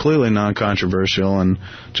completely non-controversial and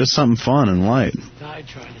just something fun and light.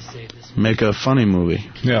 Make a funny movie.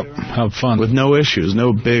 Yep, have fun. With no issues,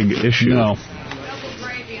 no big issue. No.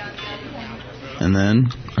 And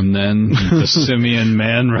then the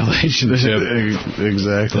simian-man relationship.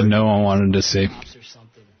 Exactly. That no one wanted to see.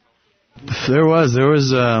 There was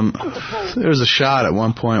a shot at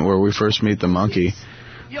one point where we first meet the monkey,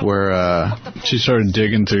 where she started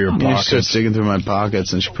digging through your pockets. She starts digging through my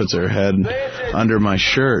pockets, and she puts her head under my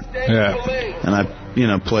shirt. Yeah. And I,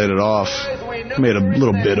 played it off. Made a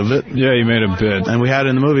little bit of it. Yeah, you made a bit. And we had it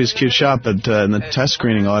in the movie. It's a cute shot, but in the test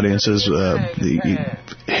screening audiences,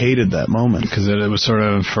 hated that moment. Because it was sort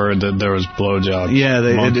of inferred that there was blowjob. Yeah,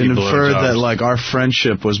 it inferred that, like, our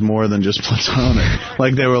friendship was more than just platonic.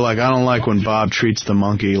 Like, they were like, I don't like when Bob treats the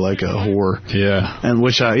monkey like a whore. Yeah. And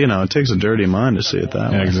which, it takes a dirty mind to see it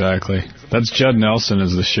that way. Exactly. That's Judd Nelson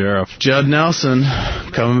as the sheriff. Judd Nelson,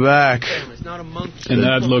 coming back. In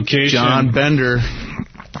that location. John Bender.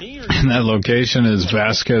 And that location is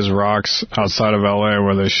Vasquez Rocks outside of L.A.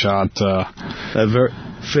 where they shot that very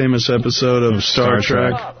famous episode of Star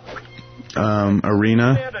Trek.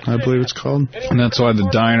 Arena, I believe it's called. And that's why the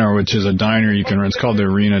diner, which is a diner you can rent, it's called the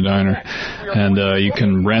Arena Diner, and you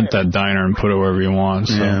can rent that diner and put it wherever you want.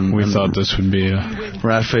 So we thought this would be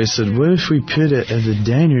Ratface said, what if we put it at the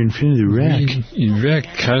diner in front of the rack?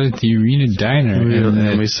 Call it the Arena Diner.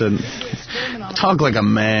 And we said, talk like a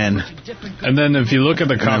man. And then if you look at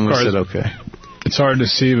the cop cars, we said, okay. It's hard to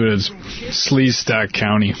see, but it's Sleestack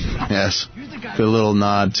County. Yes. A little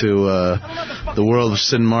nod to the world of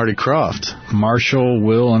Sid and Marty Krofft. Marshall,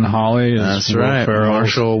 Will, and Holly. That's right.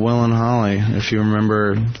 Marshall, Will, and Holly. If you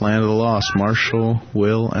remember Land of the Lost, Marshall,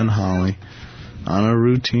 Will, and Holly on a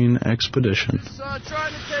routine expedition.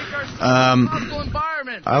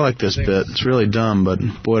 I like this bit. It's really dumb, but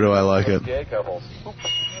boy, do I like it.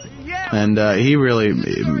 And he really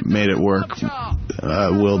made it work.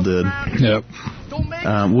 Will did. Yep.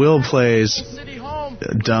 Will plays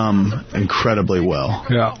dumb incredibly well.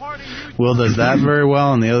 Yeah. Will does that very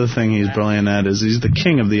well, and the other thing he's brilliant at is he's the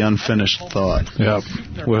king of the unfinished thought. Yep.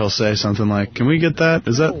 Where he'll say something like, can we get that?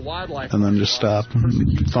 Is that? And then just stop.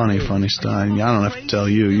 Funny stuff. I don't have to tell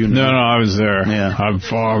you. You know. No, I was there. Yeah. I've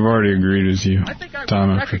already agreed with you.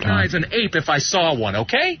 Time after time. I recognize an ape if I saw one,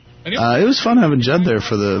 okay? It was fun having Judd there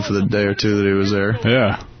for the day or two that he was there.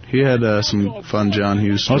 Yeah. He had some fun John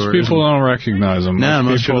Hughes stories. Most people don't recognize him. No,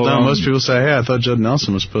 most people don't. Most people say, hey, I thought Judd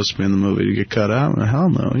Nelson was supposed to be in the movie. Did you get cut out? Hell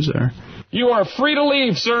no, he's there. You are free to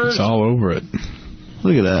leave, sir. It's all over it.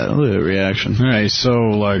 Look at that. Look at that reaction. Yeah, he's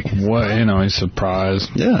so, he's surprised.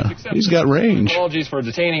 Yeah, he's got range. Apologies for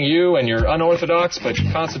detaining you and your unorthodox, but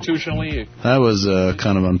constitutionally... That was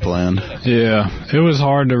kind of unplanned. Yeah, it was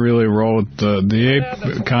hard to really roll with the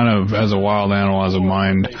ape kind of, as a wild animal, has a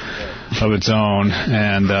mind of its own,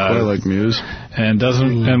 and quite like Mewes, and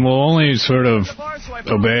will only sort of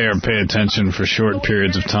obey or pay attention for short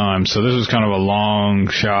periods of time. So this was kind of a long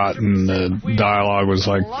shot, and the dialogue was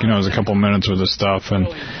like, it was a couple minutes worth of stuff, and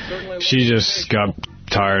she just got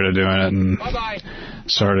tired of doing it and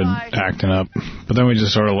started acting up. But then we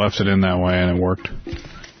just sort of left it in that way, and it worked.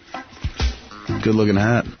 Good looking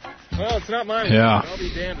hat. Well, it's not mine. Yeah. I'll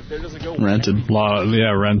be damned if there doesn't go. Rented.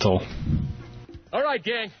 Rental. All right,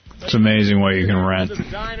 gang. It's amazing what you can rent.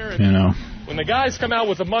 When the guys come out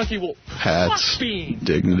with the monkey, hats,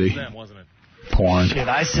 dignity, porn. Shit,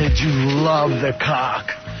 I said you love the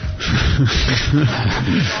cock.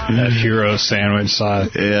 That hero sandwich side.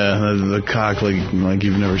 Yeah, the cock like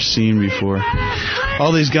you've never seen before.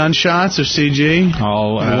 All these gunshots are CG.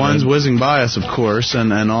 The ones whizzing by us, of course,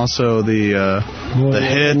 and also the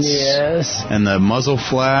hits, yes, and the muzzle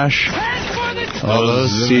flash. All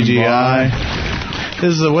those CGI.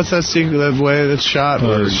 What's that way that's shot?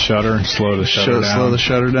 Shutter, slow the shutter down. Slow the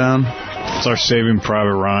shutter down. It's our Saving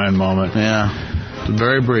Private Ryan moment. Yeah,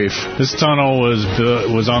 very brief. This tunnel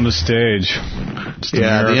was on the stage. The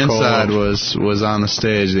inside was on the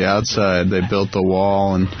stage. The outside, they built the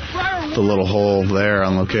wall and the little hole there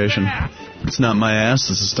on location. It's not my ass.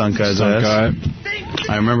 It's a stunt guy's ass. Guy.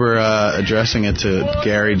 I remember addressing it to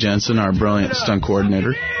Gary Jensen, our brilliant stunt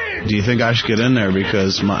coordinator. Do you think I should get in there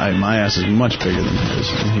because my ass is much bigger than his?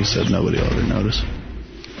 And he said nobody will ever notice.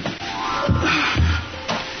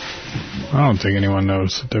 I don't think anyone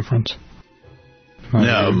noticed the difference.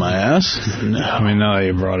 No, my ass? No. I mean, now that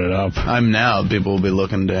you brought it up. People will be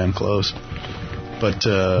looking damn close. But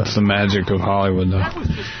it's the magic of Hollywood, though.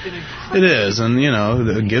 It is, and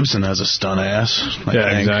Gibson has a stunt ass. I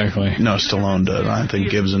think. Exactly. No, Stallone does. I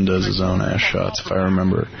think Gibson does his own ass shots, if I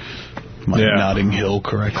remember Notting Hill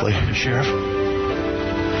correctly. Sheriff,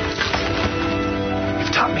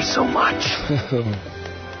 you've taught me so much.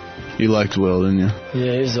 You liked Will, didn't you?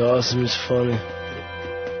 Yeah, he's awesome. He's funny.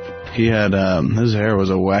 He had his hair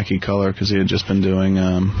was a wacky color because he had just been doing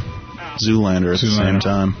Zoolander at the same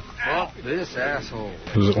time. Well, this asshole.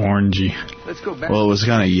 It was orangey. Let's go back. Well, it was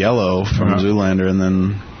kind of yellow from Zoolander, and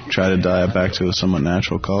then tried to dye it back to a somewhat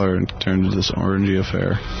natural color and turned into this orangey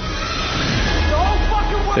affair.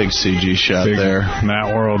 Big CG shot there.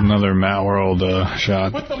 Another Matt World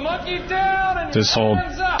shot. Put the monkey down and this whole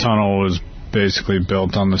tunnel was basically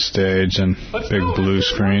built on the stage and big blue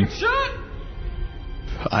screen.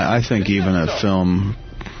 I think even a film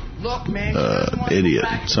idiot,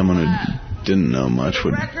 someone who didn't know much,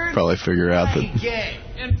 would probably figure out that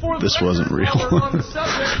this wasn't real.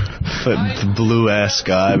 But the blue-ass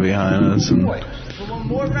sky behind us and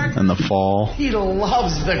the fall. He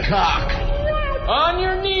loves the cock. On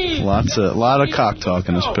your knees. A lot of cock talk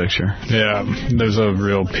in this picture. Yeah, there's a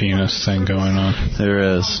real penis thing going on.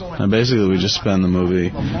 There is. And basically we just spend the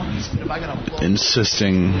movie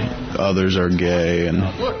insisting others are gay and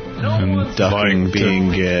ducking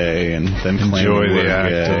being gay and then claiming enjoy the we're act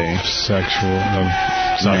gay. of sexual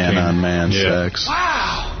man-on-man sex.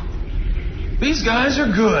 Wow. These guys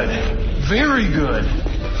are good. Very good.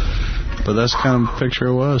 But that's the kind of picture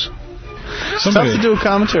it was. It's tough to do a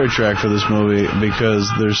commentary track for this movie because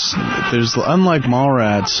there's unlike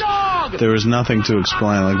Mallrats, there was nothing to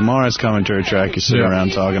explain. Like Mallrats commentary track, you sit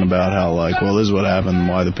around talking about how this is what happened,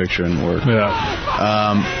 why the picture didn't work. Yeah.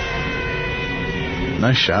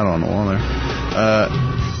 Nice shot on the wall there.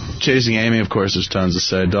 Chasing Amy, of course, there's tons to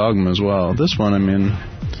say. Dogma as well. This one, I mean,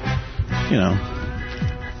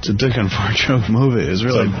 it's a dick and fart joke movie. It's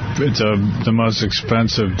the most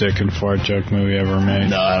expensive dick and fart joke movie ever made.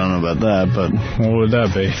 No, I don't know about that, but what would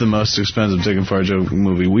that be? It's the most expensive dick and fart joke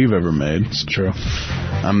movie we've ever made. It's true.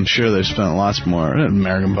 I'm sure they've spent lots more.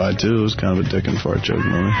 American Pie 2 was kind of a dick and fart joke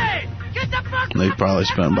movie. They probably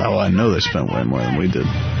spent, I know they spent way more than we did.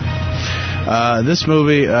 This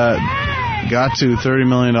movie got to $30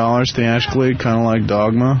 million theatrically, kind of like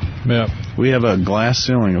Dogma. Yeah. We have a glass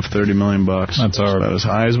ceiling of $30 million. That's about as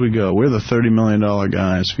high as we go. We're the $30 million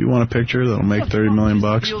guys. If you want a picture that'll make $30 million,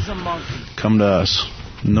 come to us.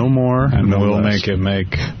 No more, and we'll make it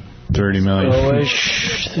make $30 million. Oh,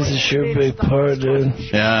 this is your big part, dude.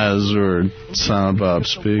 Yeah, this is where Silent Bob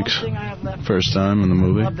speaks. First time in the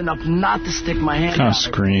movie. Enough not to stick my hand. Kind of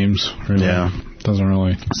screams. Really. Yeah. Doesn't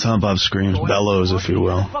really. Silent Bob screams, bellows, if you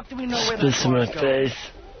will. Spits in my face.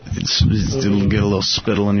 It'll get a little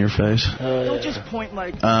spittle in your face. Don't just point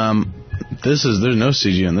like. There's no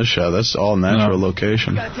CG in this shot. That's all natural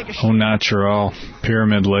location. Au natural.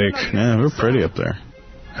 Pyramid Lake. Yeah, we're pretty up there.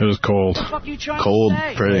 It was cold. Cold,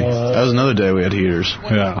 pretty. That was another day we had heaters.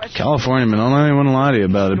 Yeah. California, man, don't let anyone lie to you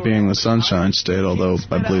about it being the sunshine state, although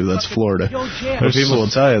I believe that's Florida. But people will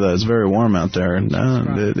tell you that it's very warm out there, and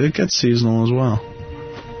it gets seasonal as well.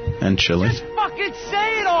 And chilly. Just fucking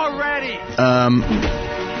say it already!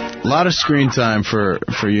 A lot of screen time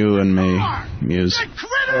for you and me, Mewes.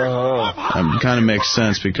 Kind of makes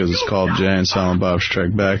sense because it's called Jay and Silent Bob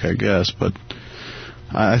Strike Back, I guess, but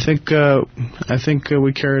I think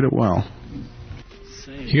we carried it well.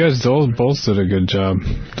 You guys both did a good job.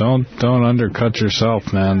 Don't undercut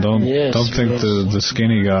yourself, man. Don't think the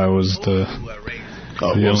skinny guy was the.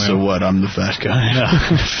 Oh, well, so what? I'm the fat guy.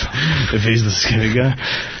 If he's the skinny guy.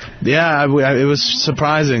 Yeah, it was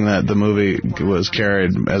surprising that the movie was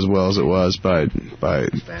carried as well as it was by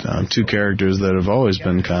two characters that have always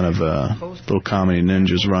been kind of little comedy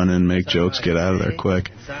ninjas, run in, make jokes, get out of there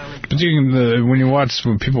quick. But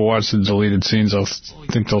when people watch the deleted scenes, they'll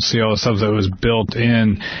see all the stuff that was built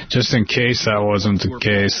in, just in case that wasn't the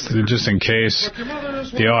case, just in case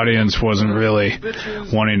the audience wasn't really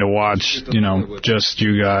wanting to watch, just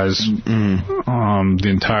you guys the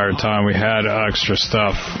entire time. We had extra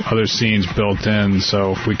stuff, other scenes built in,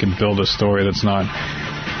 so if we could build a story that's not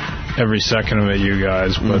every second of it you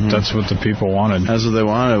guys, but that's what the people wanted. That's what they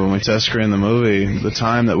wanted. When we test screened the movie, the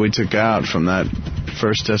time that we took out from that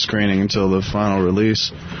first test screening until the final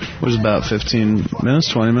release was about 15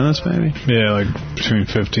 minutes, 20 minutes maybe? Yeah, like between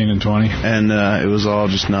 15 and 20. And it was all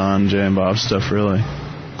just non-Jay and Bob stuff, really.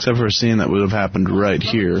 Except for a scene that would have happened right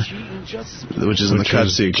here, which is in the cut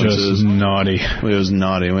sequences. Just naughty. It was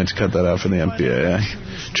naughty. We had to cut that out for the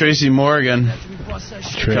MPAA. Tracy Morgan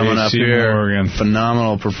coming up here.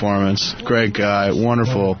 Phenomenal performance. Great guy.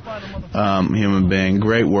 Wonderful human being.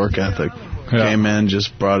 Great work ethic. Yeah. Came in,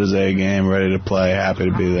 just brought his A game, ready to play, happy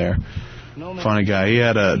to be there. Funny guy. He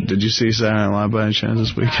had did you see Saturday Night Live by any chance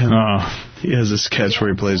this weekend? He has a sketch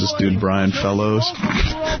where he plays this dude, Brian Fellows,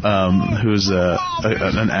 who's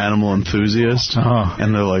an animal enthusiast.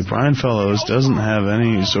 And they're like, Brian Fellows doesn't have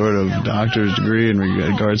any sort of doctor's degree in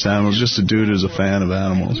regards to animals, just a dude who's a fan of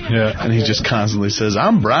animals. Yeah. And he just constantly says,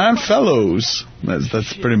 I'm Brian Fellows.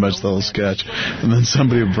 That's pretty much the whole sketch. And then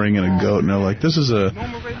somebody would bring in a goat, and they're like, this is a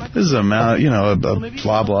mountain, a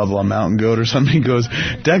blah blah blah mountain goat or something. He goes,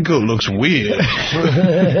 that goat looks weird.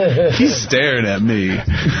 He's staring at me.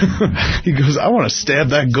 He goes, I want to stab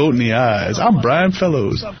that goat in the eyes. I'm Brian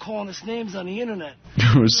Fellows. Stop calling us names on the internet.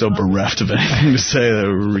 We're so bereft of anything to say that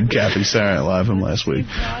we're recapping Saturday Night Live from last week.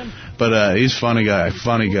 But he's funny guy.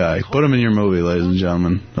 Put him in your movie, ladies and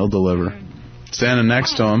gentlemen. He'll deliver. Standing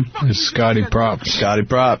next to him is Scotty Props. Scotty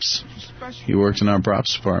Props. He works in our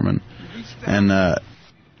props department. And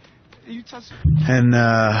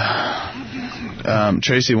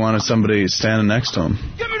Tracy wanted somebody standing next to him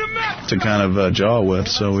to kind of jaw with,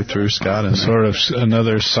 so we threw Scott in there. Sort of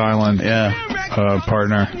another silent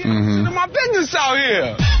partner. My business out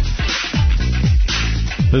here.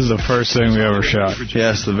 This is the first thing we ever shot.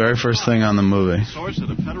 Yes, the very first thing on the movie.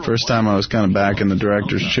 First time I was kind of back in the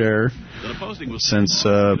director's chair since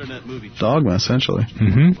Dogma, essentially.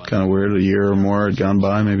 Kind of weird. A year or more had gone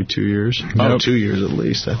by, maybe 2 years. Oh, 2 years at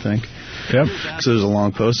least, I think. Yep. Because there was a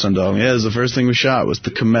long post on Dogma. Yeah, it was the first thing we shot was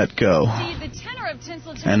the Comet Go.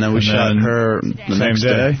 And then we shot her the next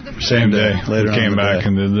day. Same day. Later we came back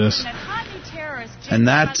and did this. And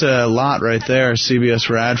that lot right there, CBS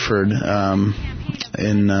Radford,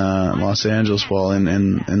 in Los Angeles,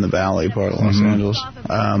 in the valley part of Los Angeles.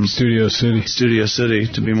 Studio City,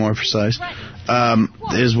 to be more precise,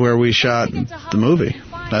 is where we shot the movie.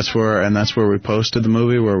 That's where we posted the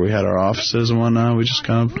movie, where we had our offices and whatnot. We just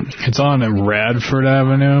kind of... It's on at Radford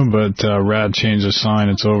Avenue, but Rad changed the sign.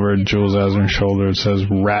 It's over at Jules Asner's shoulder. It says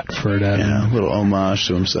Ratford Avenue. Yeah, a little homage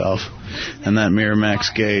to himself. And that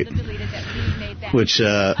Miramax gate, which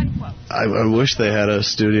I wish they had a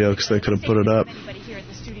studio because they could have put it up.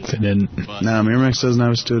 They didn't. No, Miramax doesn't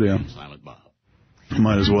have a studio.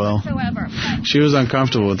 Might as well. She was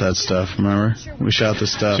uncomfortable with that stuff, remember? We shot the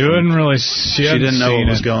stuff. She didn't really... She didn't know what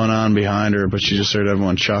was going on behind her, but she just heard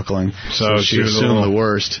everyone chuckling. So she assumed the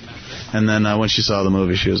worst. And then when she saw the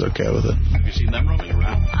movie, she was okay with it. Have you seen them roaming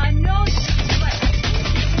around?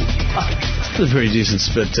 It's a pretty decent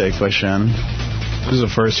spit take by Shannon. This is the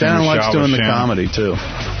first Shannon likes doing the Shannon. comedy, too.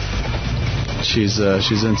 She's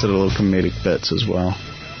into the little comedic bits as well.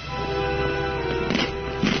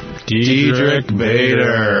 Diedrich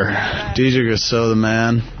Bader. Diedrich is so the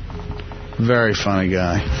man. Very funny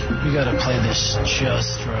guy. You gotta play this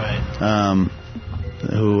just right.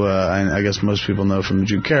 who I guess most people know from the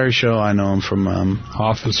Drew Carey Show. I know him from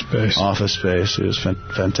Office Space. Office Space. He was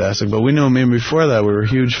fantastic. But we knew him even before that. We were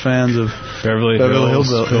huge fans of Beverly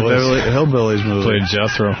Hillbillies movie. Played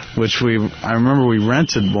Jethro. Which I remember we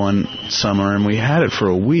rented one summer and we had it for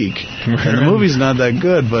a week. And the movie's not that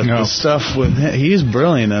good, but the stuff with him, he's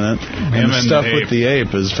brilliant in it. And the stuff with the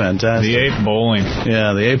ape is fantastic. The ape bowling.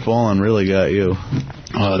 Yeah, the ape bowling really got you.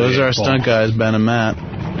 Those are our stunt guys, Ben and Matt.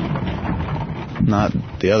 Not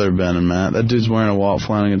the other Ben and Matt. That dude's wearing a Walt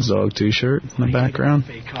Flanagan's Dog t-shirt in the background.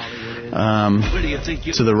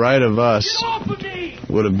 To the right of us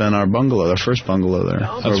would have been our bungalow, our first bungalow there.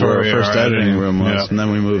 That's where our first editing room was. And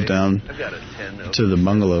then we moved down to the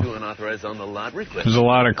bungalow. There's a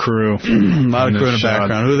lot of crew. A lot of crew in the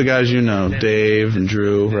background. Who are the guys you know? Dave and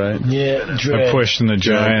Drew, right? Yeah, Drew. They're pushing the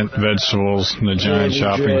giant vegetables in the giant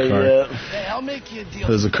shopping cart.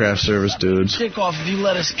 Those are the craft service dudes. Take off if you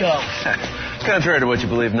let us go. Contrary to what you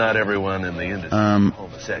believe, not everyone in the industry is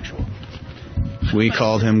homosexual. We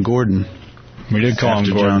called him Gordon. We did call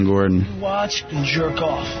him Gordon. John Gordon. Watch and jerk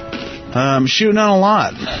off. Shooting on a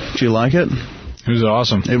lot. Do you like it? It was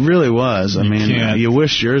awesome. It really was. I mean, you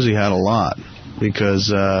wish Jersey had a lot.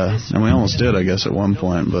 Because, and we almost did, I guess, at one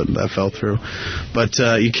point, but that fell through. But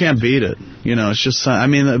you can't beat it. You know, it's just, I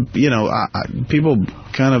mean, people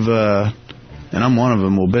kind of, and I'm one of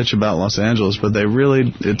them, will bitch about Los Angeles, but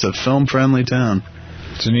it's a film-friendly town.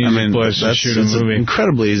 It's an easy place to shoot a movie. It's an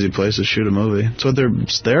incredibly easy place to shoot a movie. It's what they're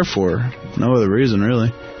there for. No other reason,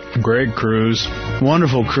 really. Great crews.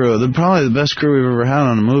 Wonderful crew. They're probably the best crew we've ever had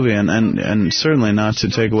on a movie, and certainly not to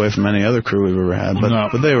take away from any other crew we've ever had.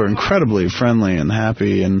 But they were incredibly friendly and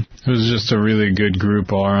happy. And it was just a really good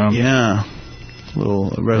group all around. Yeah.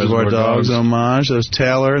 Little Reservoir Dogs homage. There's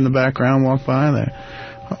Taylor in the background walk by there.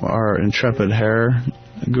 Our intrepid hair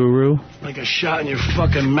guru. Like a shot in your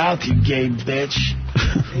fucking mouth, you gay bitch.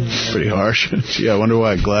 Pretty harsh. Gee, I wonder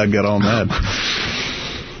why Glad got all mad.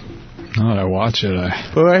 Now that I watch it,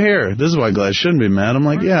 But right here, this is why Glad shouldn't be mad. I'm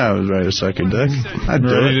like, yeah, I was ready to suck your dick. I'm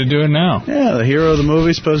ready to do it now. Yeah, the hero of the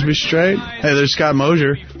movie's supposed to be straight. Hey, there's Scott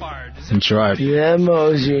Mosier. That's right. Yeah,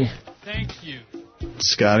 Mosier. Thank you.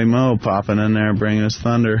 Scotty Mo popping in there, bringing us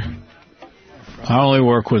thunder. I only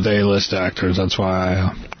work with A-list actors. That's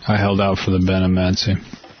why I held out for the Ben and Mancy.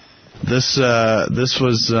 This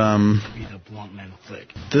was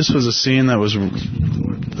a scene that was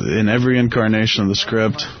in every incarnation of the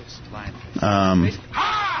script. It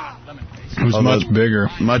was much bigger.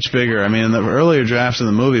 Much bigger. I mean, in the earlier drafts of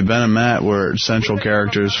the movie, Ben and Matt were central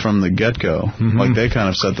characters from the get-go. Mm-hmm. Like, they kind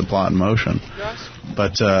of set the plot in motion.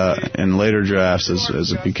 But in later drafts,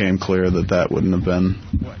 as it became clear that wouldn't have been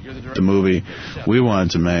the movie we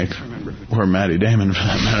wanted to make, or Matty Damon, for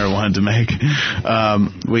that matter, wanted to make,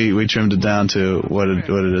 we trimmed it down to what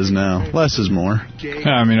it is now. Less is more.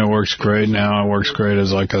 Yeah, I mean, it works great now. It works great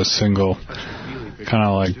as like a single, kind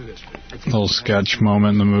of like little sketch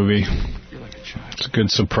moment in the movie. It's a good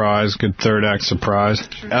surprise, good third act surprise.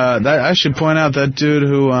 I should point out that dude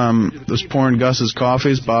who was pouring Gus's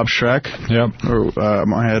coffees, Bob Schreck. Yep.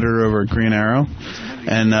 My editor over at Green Arrow.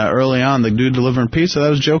 And early on, the dude delivering pizza, that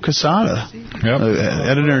was Joe Quesada. Yep.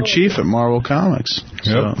 Editor-in-chief at Marvel Comics.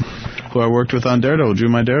 Yep. Who I worked with on Daredevil, drew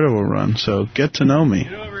my Daredevil run. So get to know me.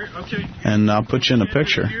 And I'll put you in a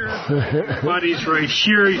picture. Body's right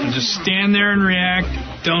here. You can just stand there and react.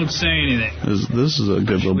 Don't say anything. This is a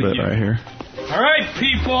good little bit right here. All right,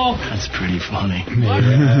 people. That's pretty funny.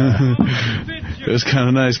 Yeah. It was kind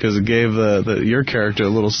of nice because it gave your character a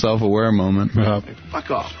little self-aware moment.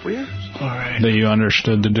 Fuck off, will you? All right. That you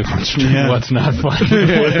understood the difference between what's not funny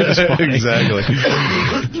and what is funny. Exactly.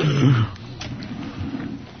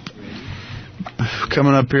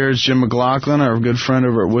 Coming up here is Jim McLaughlin, our good friend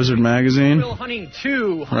over at Wizard Magazine.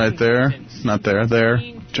 Right there. Not there. There.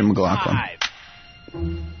 Jim McLaughlin.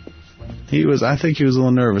 I think he was a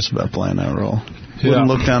little nervous about playing that role. Wouldn't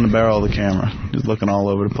look down the barrel of the camera. He was looking all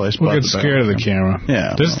over the place. We'll get scared of the camera.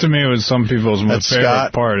 Yeah. This to me was some people's most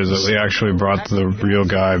favorite part is that we actually brought the real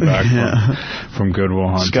guy back from Good Will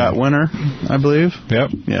Hunting. Scott Winter, I believe.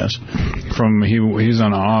 Yep. Yes. He's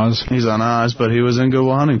on Oz. He's on Oz, but he was in Good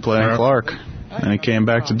Will Hunting playing Clark. And he came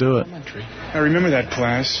back to do it. I remember that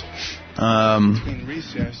class.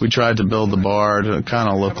 We tried to build the bar to kind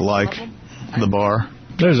of look like the bar.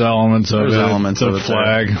 There's elements of it. The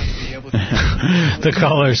flag. The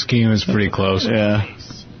color scheme is pretty close. Yeah.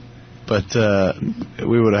 But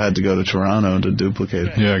we would have had to go to Toronto to duplicate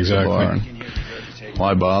exactly. the bar.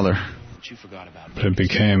 Why bother? But it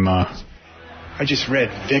became I just read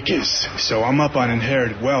Vickers, so I'm up on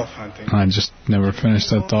inherited wealth hunting. I just never finished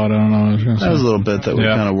that thought. I don't know what I was going to say. That was a little bit that we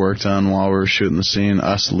kind of worked on while we were shooting the scene,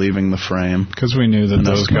 us leaving the frame. Because we knew that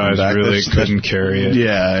those guys really couldn't carry it.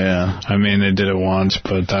 Yeah. I mean, they did it once,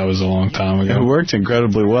 but that was a long time ago. It worked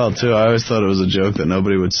incredibly well, too. I always thought it was a joke that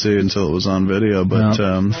nobody would see until it was on video, but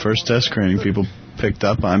first test screening, people picked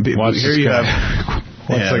up on. Here you have...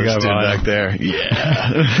 What's the guy dude back there? Yeah.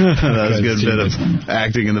 That was a good bit of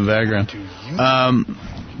acting in the background.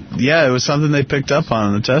 Yeah, it was something they picked up on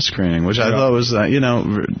in the test screening, which I thought was,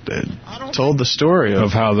 told the story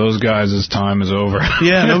of how those guys' time is over.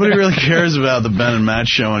 Yeah, nobody really cares about the Ben and Matt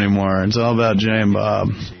show anymore. It's all about Jay and Bob.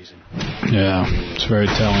 Yeah, it's very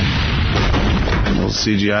telling. A little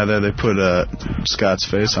CGI there. They put Scott's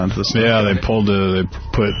face onto the stunt guy. They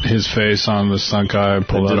put his face on the stunt guy,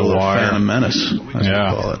 pulled out a wire. Phantom Menace. That's what we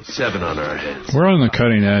call it. 7 on our heads. We're on the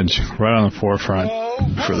cutting edge, right on the forefront.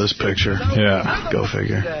 For this picture. Yeah. Go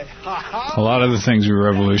figure. A lot of the things we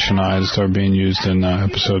revolutionized are being used in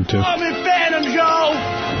episode 2.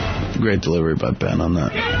 Great delivery by Ben on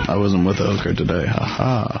that. I wasn't with Oker today.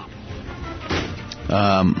 Ha-ha.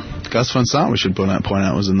 Gus Van Sant, we should point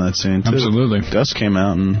out, was in that scene, too. Absolutely. Gus came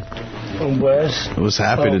out and Wes was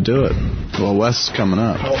happy to do it. Well, Wes is coming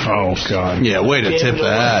up. Oh, God. Yeah, way to tip the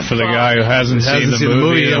hat. For the guy who hasn't seen the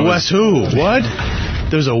movie. Yeah, Wes who? What?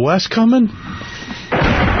 There's a Wes coming?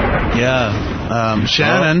 Yeah.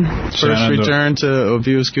 Shannon, first return to A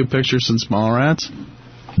View Askew Pictures since Mallrats.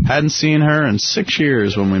 Hadn't seen her in 6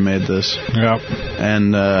 years when we made this. Yep.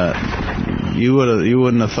 And you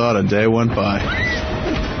wouldn't have thought a day went by.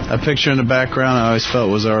 That picture in the background I always felt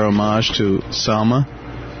was our homage to Selma,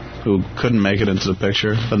 who couldn't make it into the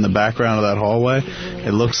picture. But in the background of that hallway,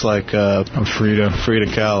 it looks like Frida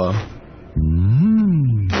Kahlo.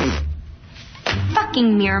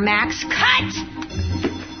 Fucking Miramax, cut!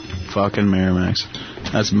 Fucking Miramax.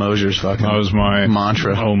 That's Mosier's fucking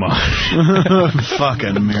mantra. Homage.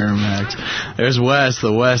 Fucking Miramax. There's Wes,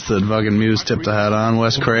 the Wes that fucking Mewes tipped the hat on.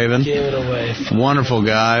 Wes Craven. Gave it away. Wonderful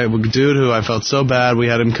guy. Dude who I felt so bad. We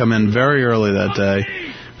had him come in very early that day.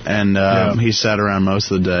 And he sat around most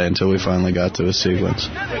of the day until we finally got to his sequence.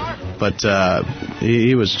 But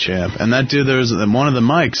he was a champ. And that dude, there was one of the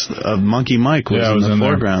mics, Monkey Mike, was in the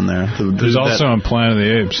foreground there. He's also in Planet of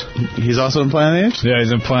the Apes. He's also in Planet of the Apes? Yeah,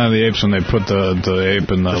 he's in Planet of the Apes when they put the ape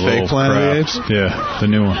in the little fake Planet of the Apes? Yeah, the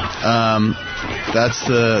new one.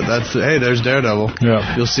 Hey, there's Daredevil.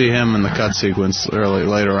 Yeah. You'll see him in the cut sequence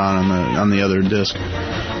later on the other disc.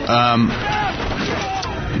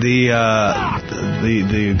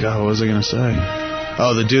 God, what was I going to say?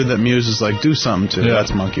 Oh, the dude that Mewes is like, do something to. Yeah.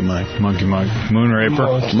 That's Monkey Mike.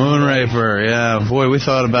 Moonraper, yeah. Boy, we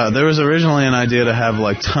thought about it. There was originally an idea to have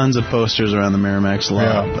like tons of posters around the Miramax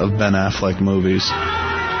lot of Ben Affleck movies.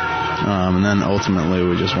 And then ultimately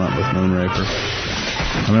we just went with Moonraper.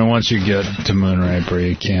 I mean, once you get to Moonraper,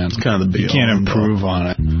 you can't. It's kind of the you can't improve on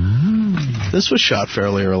it. This was shot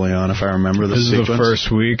fairly early on, if I remember the sequence. This is the first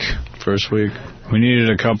week. We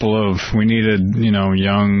needed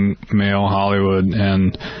young male Hollywood,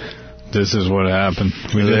 and this is what happened.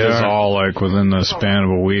 We did this all like within the span of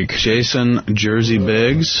a week. Jason Jersey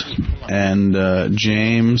Biggs and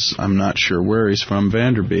James, I'm not sure where he's from,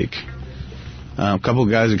 Vanderbeek. A couple of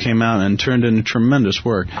guys who came out and turned in tremendous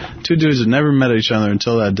work. Two dudes that never met each other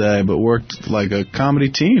until that day, but worked like a comedy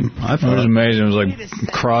team. I thought it was amazing. It was like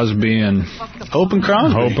Crosby and Hope and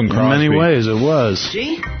Crosby. In many ways, it was.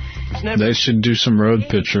 They should do some road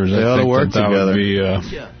pictures. They ought to work together.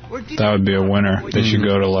 That would be a winner. They should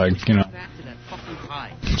go to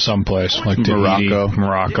someplace like Morocco,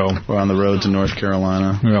 or on the road to North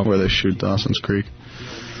Carolina, where they shoot Dawson's Creek.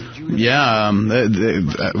 Yeah,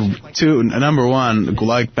 number one,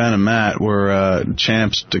 like Ben and Matt, were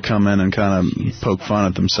champs to come in and kind of poke fun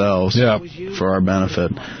at themselves for our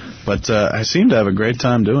benefit. But I seem to have a great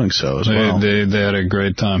time doing so as well. They had a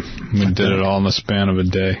great time. We did it all in the span of a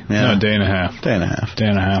day. Yeah. No, a day and a half. Day and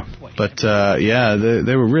a half. But,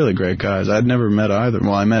 they were really great guys. I'd never met either.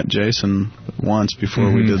 Well, I met Jason once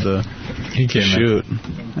before we did the shoot.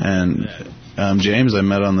 And James I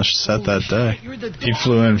met on the set that day. He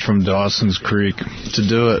flew in from Dawson's Creek to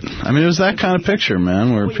do it. I mean, it was that kind of picture,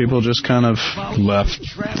 man, where people just kind of left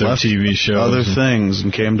their TV shows, other things,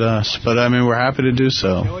 and came to us. But, I mean, we're happy to do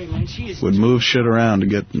so. Would move shit around to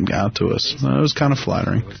get out to us. It was kind of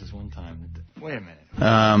flattering. Wait a minute.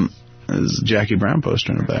 There's a Jackie Brown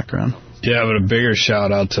poster in the background. Yeah, but a bigger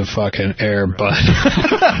shout out to fucking Air Bud.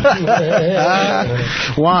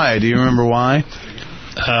 Why? Do you remember why?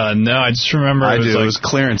 No, I just remember it was a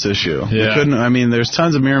clearance issue. Yeah. We couldn't. I mean, there's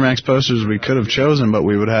tons of Miramax posters we could have chosen, but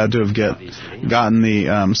we would have had to have gotten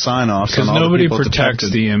the sign-offs. Because nobody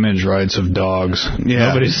protects the image rights of dogs. Yeah,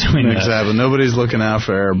 nobody's doing that. Exactly. Nobody's looking out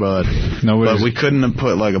for Air Bud. But we couldn't have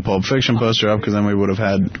put like a Pulp Fiction poster up because then we would have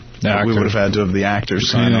had to have the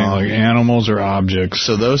actors sign off. Like animals or objects.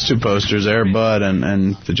 So those two posters, Air Bud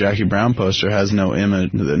and the Jackie Brown poster, has no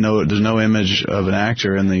image. There's no image of an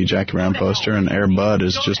actor in the Jackie Brown poster, and Air Bud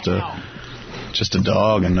is just a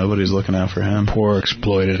dog, and nobody's looking out for him. Poor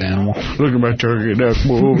exploited animal. Look at my turkey neck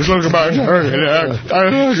moves. Look at my turkey neck.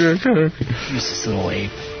 This little ape.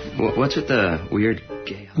 What's with the weird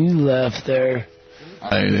gay? You left there.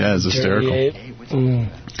 Yeah, it's hysterical.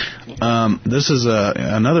 This is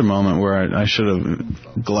another moment where I should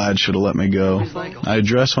have let me go. I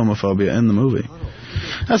address homophobia in the movie.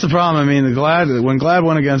 That's the problem. I mean, when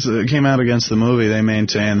GLAAD came out against the movie, they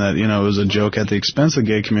maintained that, it was a joke at the expense of the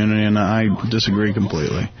gay community, and I disagree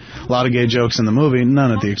completely. A lot of gay jokes in the movie,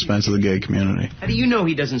 none at the expense of the gay community. How do you know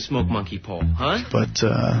he doesn't smoke monkey pole, huh? But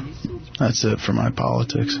that's it for my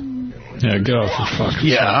politics. Yeah, get off your fucking...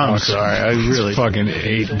 Yeah, I'm sorry. I really... fucking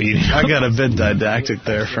hate beating I got a bit didactic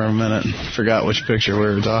there for a minute. Forgot which picture we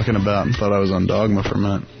were talking about and thought I was on Dogma for a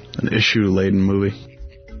minute. An issue-laden movie.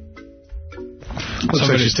 Looks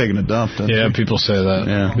like she's taking a dump. Yeah, people say that.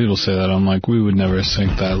 Yeah. People say that. I'm like, we would never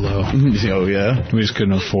sink that low. Oh, yeah? We just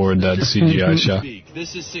couldn't afford that CGI shot.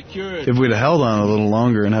 If we'd have held on a little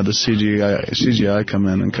longer and had the CGI come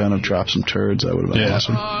in and kind of drop some turds, that would have been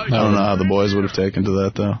awesome. I don't know how the boys would have taken to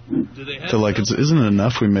that, though. Isn't it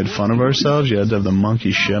enough we made fun of ourselves? You had to have the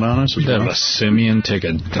monkey shit on us as well. Have a simian take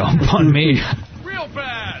a dump on me? Real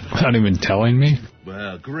bad. Without even telling me?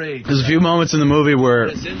 Well, great. There's a few moments in the movie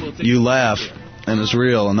where you laugh, and it's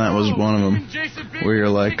real, and that was one of them. Where you're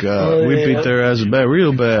like, we beat their ass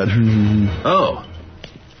real bad. Oh.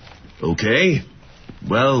 Okay.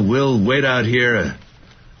 Well, we'll wait out here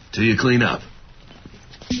till you clean up.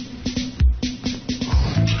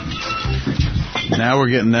 Now we're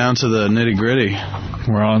getting down to the nitty-gritty.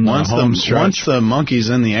 We're on the home stretch. Once the monkey's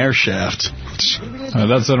in the air shaft.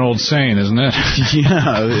 That's an old saying, isn't it?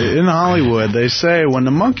 Yeah, in Hollywood, they say when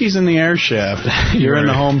the monkey's in the air shaft, you're in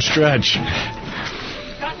the home stretch.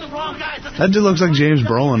 That dude looks like James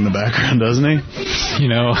Brolin in the background, doesn't he?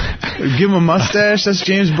 Give him a mustache, that's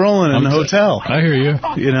James Brolin in the hotel. I hear you.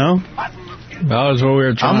 That was what we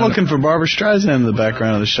were trying. I'm looking for Barbara Streisand in the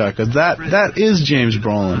background of the shot, because that is James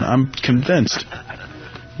Brolin. I'm convinced.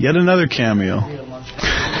 Yet another cameo.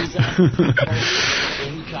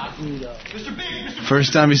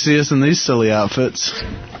 First time you see us in these silly outfits.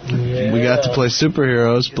 Yeah. We got to play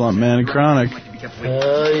superheroes, Blunt Man and Chronic.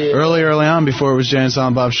 Yeah. Early on, before it was Jay and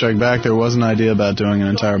Silent Bob Strike Back, there was an idea about doing an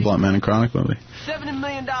entire Blunt Man and Chronic movie. $70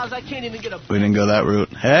 million, I can't even get a... We didn't go that route.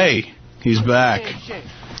 Hey, he's back.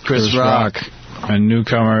 Chris Rock. And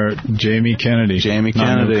newcomer Jamie Kennedy.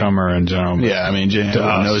 Not newcomer in general. Yeah, I mean,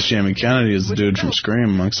 everyone knows Jamie Kennedy is the dude from Scream,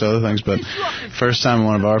 amongst other things, but first time in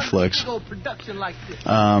one of our flicks.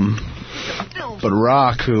 But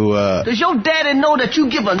Rock, who... Does your daddy know that you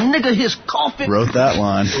give a nigga his coffee? Wrote that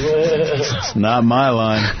line. It's not my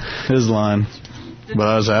line, his line. But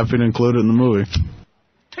I was happy to include it in the movie.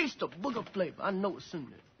 Taste the booger flavor. I know it's in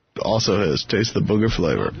there. Also his Taste the Booger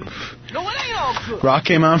flavor. Rock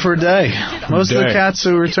came on for a day. Most of the cats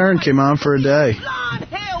who returned came on for a day.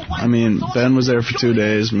 I mean, Ben was there for 2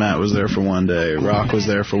 days. Matt was there for 1 day. Rock was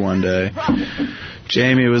there for 1 day.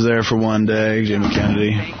 Jamie was there for 1 day. Jamie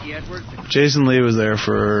Kennedy. Jason Lee was there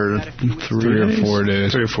for 3 or 4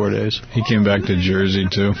 days. 3 or 4 days. He came back to Jersey,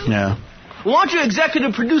 too. Yeah. Why don't you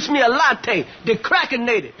executive produce me a latte?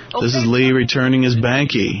 Decrackinated. Okay? This is Lee returning as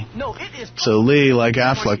Banky. No, it is. So Lee, like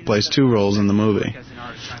Affleck, plays 2 roles in the movie.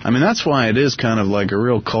 I mean, that's why it is kind of like a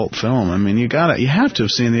real cult film. I mean, you have to have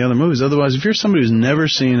seen the other movies. Otherwise, if you're somebody who's never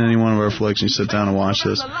seen any one of our flicks and you sit down and watch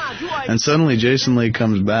this, and suddenly Jason Lee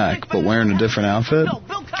comes back, but wearing a different outfit,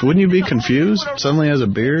 wouldn't you be confused? Suddenly has a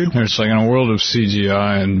beard? It's like in a world of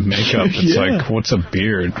CGI and makeup, it's like, what's a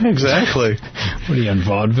beard? Exactly. What are you, in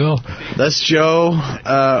vaudeville? That's Joe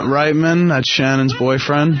Reitman. That's Shannon's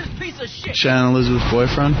boyfriend. Shannon Elizabeth's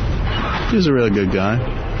boyfriend. He's a really good guy.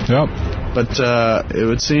 Yep. But it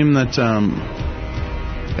would seem that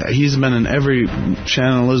he's been in every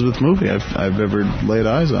Shannon Elizabeth movie I've ever laid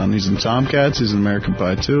eyes on. He's in Tomcats, he's in American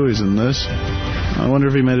Pie 2, he's in this. I wonder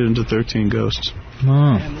if he made it into 13 Ghosts. Oh.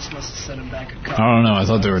 I don't know. I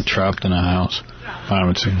thought they were trapped in a house. I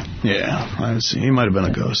haven't seen him. Yeah, I haven't seen. He might have been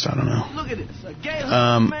a ghost. I don't know.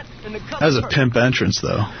 That was a pimp entrance,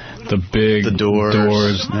 though. The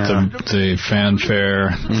doors, yeah. the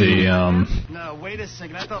fanfare,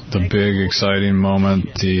 the big exciting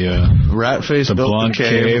moment, the Ratface built blunt the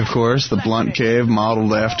cave, of course. The blunt cave,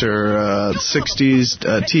 modeled after 60s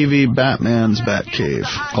TV Batman's Batcave.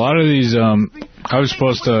 A lot of these, I was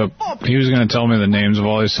supposed to. He was going to tell me the names of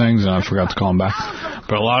all these things, and I forgot to call him back.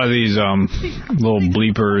 But a lot of these little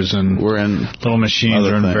bleepers and little machines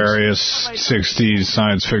are in various 60s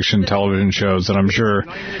science fiction television shows that I'm sure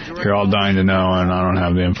you're all dying to know, and I don't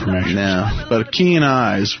have the information. Yeah, but keen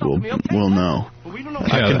eyes will know.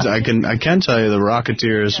 I can tell you the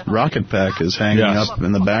Rocketeer's rocket pack is hanging up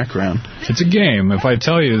in the background. It's a game. If I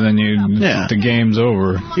tell you, then the game's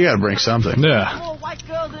over. You got to bring something. Yeah,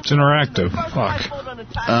 it's interactive. Fuck.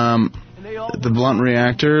 The blunt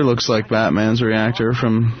reactor looks like Batman's reactor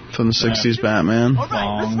from the 60s Batman.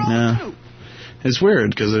 Yeah. It's weird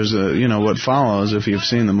because there's what follows if you've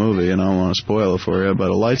seen the movie, and I don't want to spoil it for you, but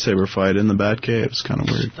a lightsaber fight in the Batcave. It's kind of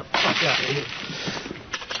weird.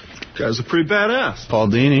 Guy's a pretty badass. Paul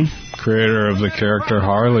Dini, creator of the character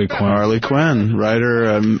Harley Quinn. Harley Quinn,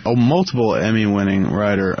 writer, multiple Emmy-winning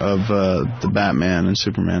writer of the Batman and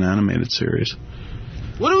Superman animated series.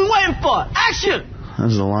 What are we waiting for? Action! That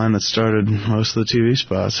was the line that started most of the TV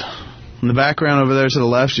spots. In the background over there to the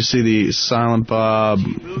left, you see the Silent Bob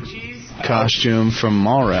costume from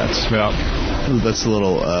Mallrats. Yeah. That's a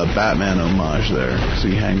little Batman homage there. So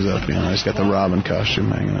he hangs up, he's got the Robin costume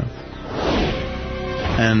hanging up.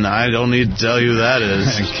 And I don't need to tell you who that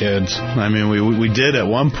is. Kids. I mean, we did at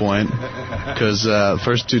one point, because the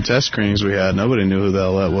first 2 test screenings we had, nobody knew who the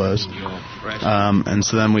hell that was. And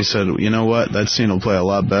so then we said, you know what, that scene will play a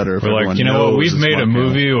lot better if everyone knows. You know what, we've made a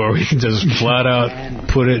movie where we can just flat out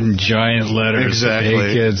put it in giant letters. Exactly.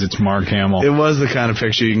 Hey kids, it's Mark Hamill. It was the kind of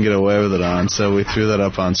picture you can get away with it on, so we threw that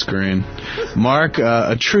up on screen. Mark,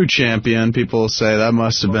 a true champion. People say that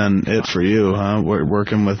must have been it for you, huh?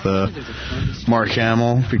 Working with Mark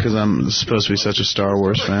Hamill, because I'm supposed to be such a Star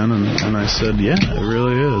Wars fan, and I said, yeah, it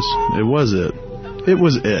really is. It was it. It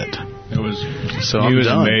was it. He was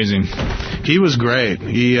done. amazing. He was great.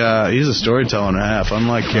 He's a storyteller and a half.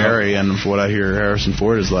 Unlike Carrey and what I hear Harrison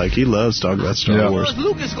Ford is like, he loves to talk about Star Wars. George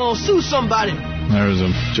Lucas gonna sue somebody.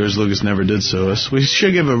 George Lucas never did sue us. We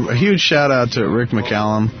should give a huge shout out to Rick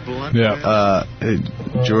McCallum. Yeah.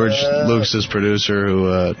 George Lucas's producer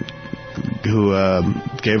who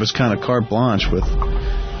gave us kind of carte blanche with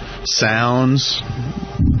sounds,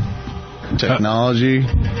 technology.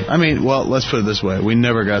 I mean, well, let's put it this way. We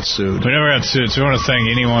never got sued. So we want to thank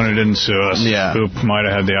anyone who didn't sue us, who might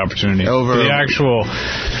have had the opportunity. The actual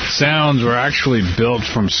sounds were actually built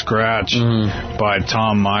from scratch by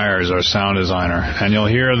Tom Myers, our sound designer. And you'll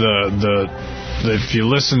hear if you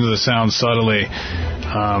listen to the sound subtly,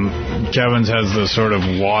 Kevin's has the sort of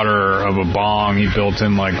water of a bong. He built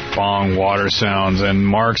in like bong water sounds, and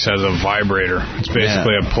Mark's has a vibrator. It's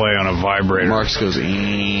basically a play on a vibrator. Mark's goes,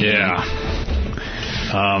 yeah.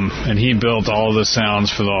 And he built all the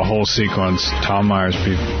sounds for the whole sequence. Tom Myers,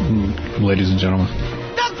 ladies and gentlemen.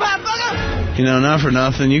 Not for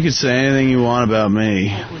nothing. You could say anything you want about me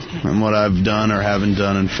and what I've done or haven't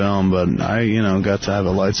done in film, but I, got to have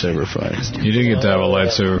a lightsaber fight. You did get to have a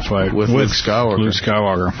lightsaber fight with Luke Skywalker. Luke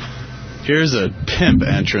Skywalker. Here's a pimp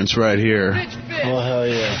entrance right here. Oh, hell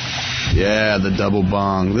yeah. Yeah, the double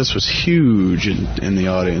bong. This was huge in the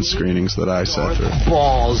audience screenings that I sat through.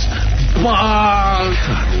 Balls. Bong!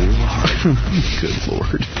 Good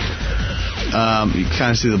Lord. You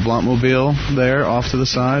kind of see the Bluntmobile there off to the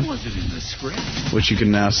side, which you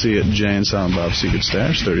can now see at Jay and Silent Bob's Secret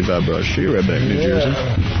Stash, 35 Broad Street, Redback, New Jersey,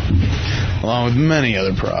 along with many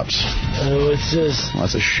other props. What's this?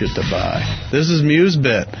 Lots of shit to buy. This is Mewes'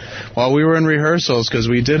 bit. While we were in rehearsals, because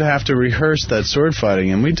we did have to rehearse that sword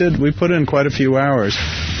fighting, and we put in quite a few hours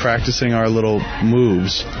practicing our little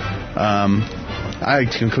moves. I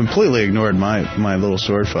completely ignored my little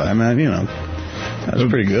sword fight. I mean, that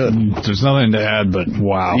was pretty good. There's nothing to add, but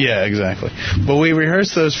wow. Yeah, exactly. But we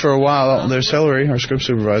rehearsed those for a while. There's Hillary, our script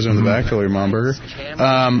supervisor in the back, Hillary Momberger.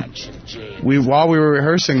 While we were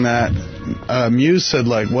rehearsing that, Mewes said,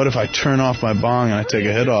 what if I turn off my bong and I take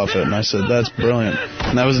a hit off it? And I said, that's brilliant.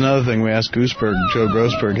 And that was another thing. We asked Joe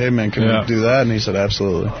Grossberg, hey, man, can we do that? And he said,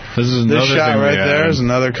 absolutely. This shot right there is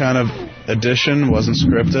another kind of addition, wasn't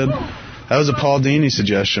scripted. That was a Paul Dini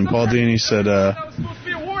suggestion. Paul Dini said,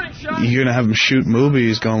 you're gonna have him shoot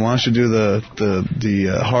movies. Going, why don't you do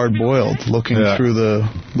the hard boiled, looking through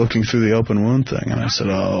the open wound thing? And I said,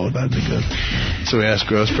 oh, that'd be good. So we asked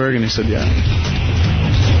Grossberg, and he said, yeah.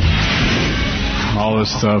 All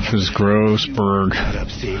this stuff is Grossberg.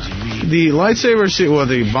 The lightsaber,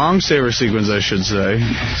 the bong saber sequence, I should say,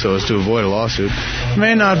 so as to avoid a lawsuit,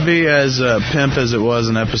 may not be as pimp as it was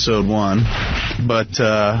in Episode 1, but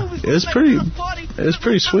it's pretty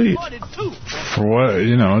sweet. For what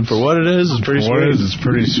it is, it's pretty sweet. It's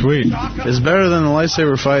pretty sweet. It's better than the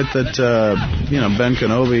lightsaber fight that Ben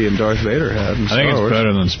Kenobi and Darth Vader had in Star I think it's Wars.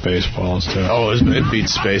 better than Spaceballs too. Oh, it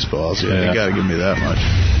beats Spaceballs. Yeah, you got to give me that much.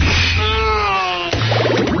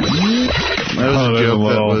 That was a joke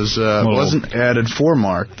that wasn't added for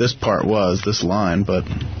Mark. This part was, this line, but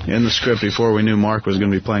in the script before we knew Mark was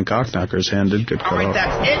going to be playing Cockknocker, his hand did get cut off. All right,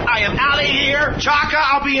 that's it. I am out of here. Chaka,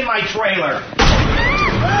 I'll be in my trailer.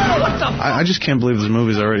 I just can't believe this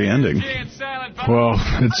movie's already ending. Well,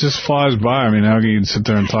 it just flies by. I mean, how can you sit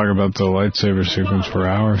there and talk about the lightsaber sequence for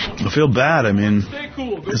hours? I feel bad. I mean,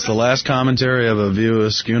 it's the last commentary of a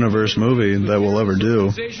Mewes universe movie that we'll ever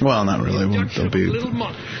do. Well, not really. There'll be.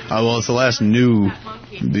 Well, it's the last new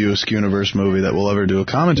Mewes universe movie that we'll ever do a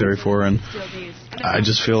commentary for, and I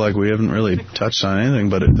just feel like we haven't really touched on anything,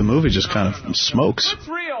 but the movie just kind of smokes.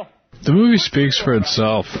 The movie speaks for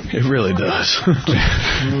itself. It really does.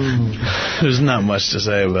 There's not much to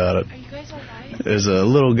say about it. There's a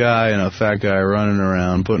little guy and a fat guy running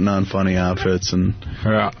around, putting on funny outfits and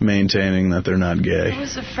maintaining that they're not gay. It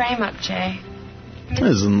was a frame-up, Jay.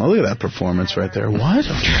 Listen, look at that performance right there. What?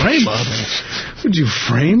 A frame-up? Would you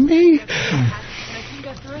frame me?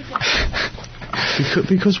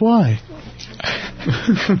 Because why?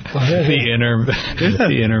 The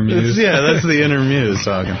inner Mewes. Yeah, that's the inner Mewes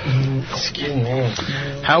talking. Excuse me.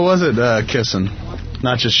 How was it kissing?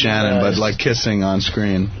 Not just Shannon, but like kissing on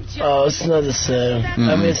screen. Oh, it's not the same.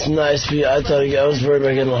 I mean, it's nice. But I thought I was worried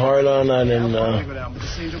about getting a hard on. I didn't know.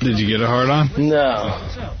 Did you get a hard on? No.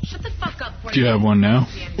 Do you have one now?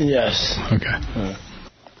 Yes. Okay.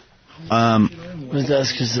 But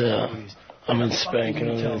that's because I'm in spanking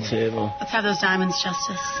under the table. Let's have those diamonds,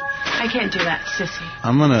 Justice. I can't do that, sissy.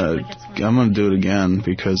 I'm gonna do it again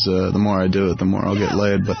because the more I do it, the more I'll get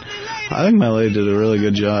laid. But I think my lady did a really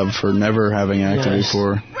good job for never having acted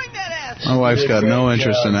before. My wife's got no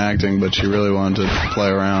interest in acting, but she really wanted to play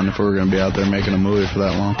around if we were going to be out there making a movie for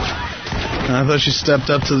that long. And I thought she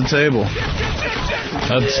stepped up to the table.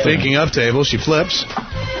 Speaking of table, she flips.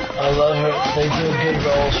 I love her. They do good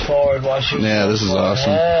rolls forward while she's this is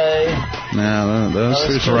awesome. Hey. Yeah,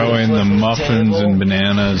 those throwing the muffins and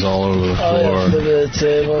bananas all over the floor. The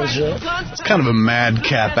table and shit. It's kind of a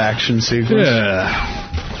madcap action sequence. Yeah.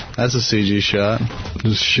 That's a CG shot.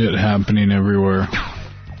 There's shit happening everywhere.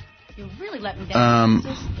 You really let me down.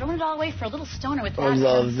 Throwing it all away for a little stoner with that. I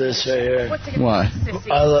love this right here. Why?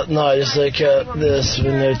 I just like this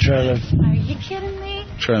when they're trying to. Are you kidding me?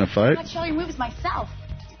 Trying to fight? I show your moves myself.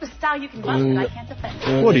 The style you can bust, but I can't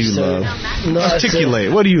defend. What do you love?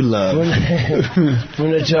 Articulate. What do you love? When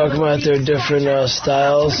they're talking about their different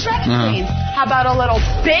styles. How about a little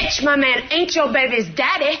bitch? My man ain't your baby's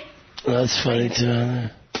daddy. That's funny too.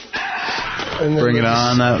 Bring It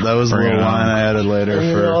On. That was a little line I added later.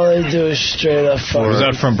 All they do is straight up fuck. Was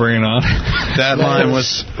that from Bring It On? That line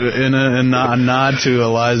was in a nod to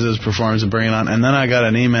Eliza's performance of Bring It On. And then I got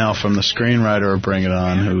an email from the screenwriter of Bring It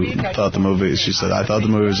On who thought the movie, she said, I thought the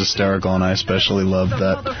movie was hysterical and I especially loved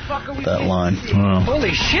that line. Wow.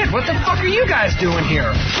 Holy shit, what the fuck are you guys doing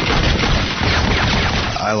here?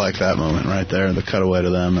 I like that moment right there, the cutaway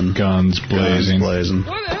to them and guns blazing. Why the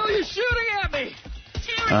hell are you shooting at me?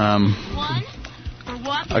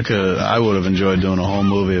 I would have enjoyed doing a whole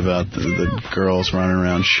movie about the girls running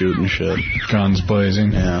around shooting shit. Guns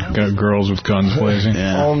blazing. Yeah. Got girls with guns blazing.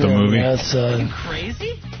 Yeah. The movie.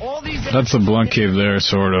 That's the Blunt Cave there,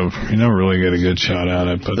 sort of. You never really get a good shot at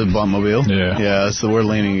it, but the Bluntmobile. Yeah. Yeah, we're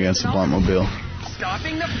leaning against the Bluntmobile. I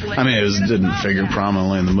mean, it didn't figure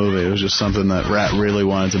prominently in the movie. It was just something that Rat really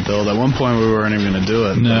wanted to build. At one point, we weren't even going to do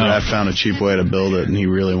it. No. Rat found a cheap way to build it, and he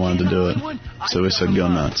really wanted to do it. So we said, go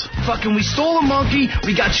nuts. Fucking, we stole a monkey,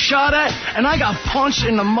 we got shot at, and I got punched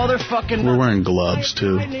in the motherfucking... We're wearing gloves,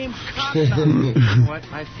 too. That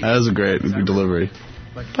was a great delivery.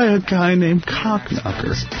 By a guy named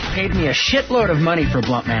Cockknocker. Paid me a shitload of money for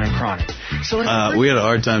Blunt Man and Chronic. So we had a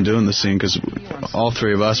hard time doing the scene because all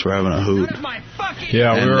three of us were having a hoot.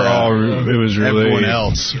 Yeah, we were all. It was really everyone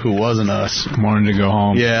else who wasn't us wanted to go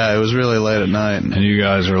home. Yeah, it was really late at night, and you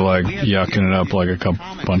guys were like yucking it up like a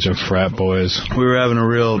bunch of frat boys. We were having a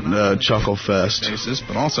real chuckle fest.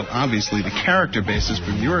 But also obviously the character basis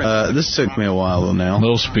from your. This took me a while though. Now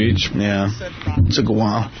little speech. Yeah, it took a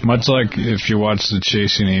while. Much like if you watch the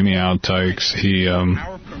Chasing Amy outtakes, he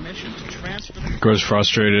grows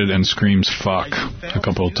frustrated and screams "fuck" a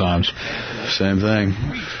couple of times. Same thing.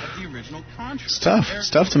 It's tough. It's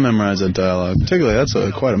tough to memorize that dialogue. Particularly, that's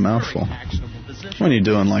quite a mouthful. When you're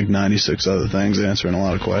doing like 96 other things, answering a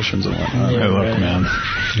lot of questions and whatnot. Hey, look, man.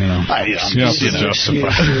 You know, you have to justify.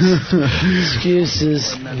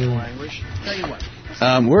 Excuses.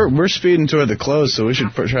 We're speeding toward the close, so we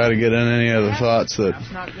should try to get in any other thoughts that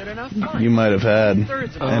you might have had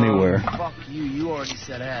anywhere. Fuck you. You already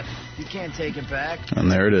said F. You can't take it back.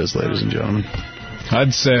 And there it is, ladies and gentlemen.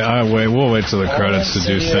 I'd say we'll wait till the credits to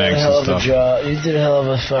do thanks and stuff. You did a hell of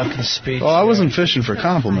a fucking speech. Well, I wasn't fishing for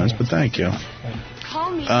compliments, but thank you.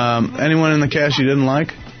 Anyone in the cast you didn't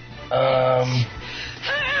like?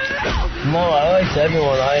 No, I liked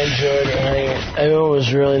everyone. I enjoyed it. Everyone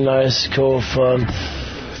was really nice, cool, fun.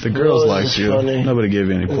 The girls liked you. Funny. Nobody gave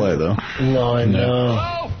you any play, though. No, I know.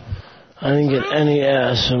 I didn't get any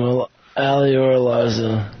ass from Allie or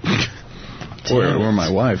Eliza. Or my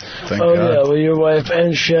wife, thank God. Yeah, well, your wife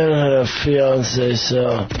and Shannon had a fiance,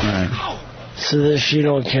 so... Right. So that she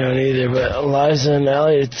don't count either. But Eliza and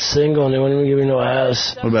Allie are single, and they wouldn't even give me no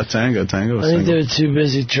ass. What about Tango? Tango was I think single. they were too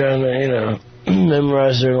busy trying to,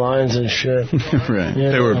 memorize their lines and shit. Right.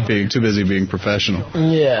 They were too busy being professional.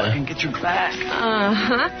 Yeah. And get your back.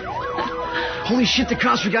 Holy shit, the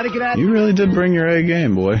cops, we gotta get out. You really did bring your A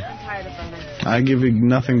game, boy. I give you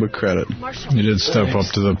nothing but credit. You did step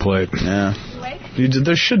up to the plate. Yeah.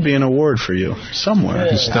 There should be an award for you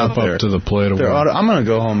somewhere. You step up to the plate award. I'm going to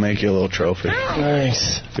go home and make you a little trophy.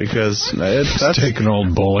 Nice. Because that's... Take an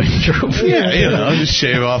old bowling trophy. Yeah, just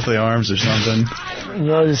shave off the arms or something.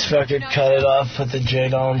 No, just fucking cut it off, put the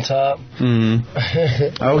J on top.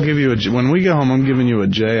 Mm-hmm. I will give you when we get home, I'm giving you a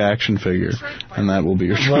J action figure, and that will be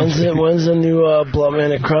your trophy. When's the new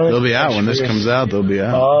Bloodman and Chronic? They'll be out. When this comes out, they'll be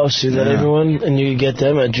out. Oh, see that, everyone? And you can get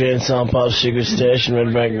them at Jay and Silent Bob's Secret Station,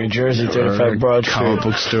 Red Bank, New Jersey, 35 Broad Street. Comic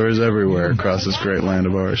book stores everywhere across this great land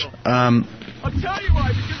of ours. I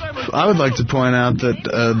would like to point out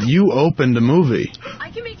that you opened a movie.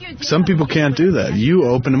 Some people can't do that. You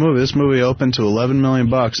opened a movie. This movie opened to $11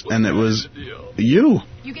 million, and it was you.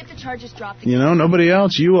 You get the charges dropped. Nobody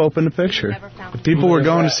else. You opened the picture. If people were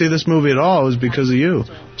going to see this movie at all, it was because of you.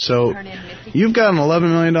 So you've got an $11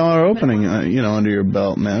 million opening, under your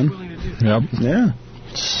belt, man. Yep. Yeah.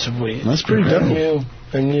 Sweet. That's pretty dope.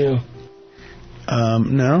 And you.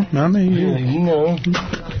 No, not me. No.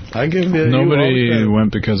 I give you. Nobody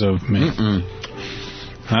went because of me.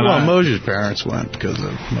 Well, Mosier's parents went because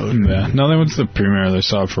of Mosier. Yeah. No, they went to the premiere. They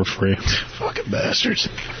saw it for free. Fucking bastards.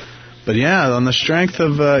 But yeah, on the strength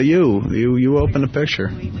of you opened a picture.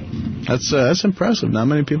 That's impressive. Not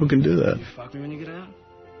many people can do that. Fuck me when you get out.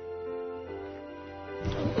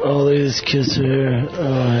 Oh, look at this kiss here.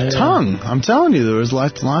 Oh, tongue. I'm telling you, there was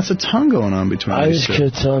lots of tongue going on between I these just two.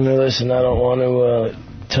 kept telling her, listen, I don't want to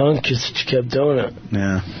tongue kiss. She kept doing it.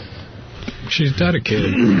 Yeah. She's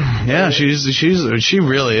dedicated. Yeah, she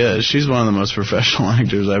really is. She's one of the most professional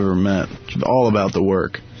actors I've ever met. She's all about the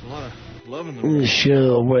work. She had a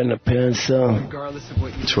little wet in the pants, though.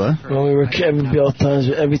 What? When we were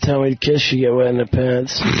every time we'd kiss, she'd get wet in the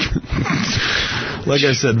pants. Like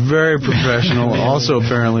I said, very professional. Also,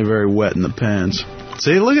 apparently, very wet in the pants.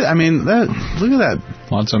 See, look at that.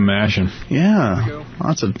 Lots of mashing. Yeah,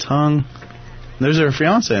 lots of tongue. There's her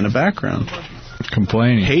fiance in the background,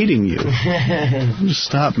 complaining, hating you. Just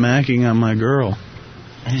stop macking on my girl.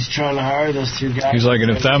 He's trying to hire those two guys. He's like,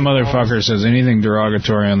 and if that motherfucker says anything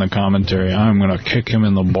derogatory on the commentary, I'm going to kick him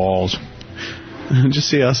in the balls. Just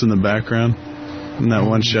see us in the background in that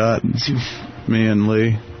one shot. Me and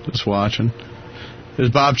Lee just watching.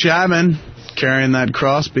 There's Bob Chapman carrying that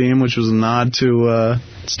crossbeam, which was a nod to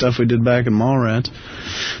stuff we did back in Mallrats.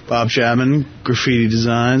 Bob Chapman, graffiti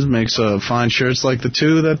designs, makes fine shirts like the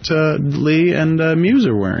two that Lee and Mewes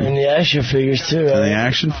are wearing. And the action figures, too, right? And the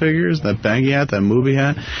action figures, that baggy hat, that movie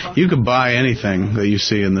hat. You could buy anything that you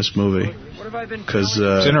see in this movie. Cause,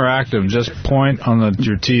 it's interactive. Just point on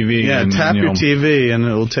your TV. Yeah, and, tap your TV, and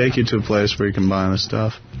it will take you to a place where you can buy the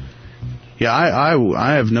stuff. Yeah,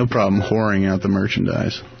 I have no problem whoring out the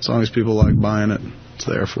merchandise. As long as people like buying it, it's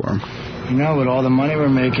there for them. With all the money we're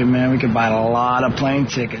making, man, we could buy a lot of plane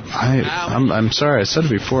tickets. I'm sorry, I said it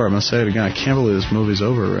before. I'm going to say it again. I can't believe this movie's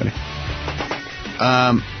over already.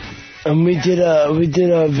 And we did a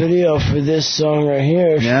video for this song right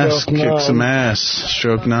here. Yes, Kick Some Ass,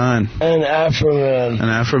 Stroke 9. And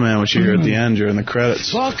Afro Man. Which you hear at the end during the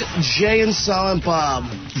credits. Fuck Jay and Silent Bob.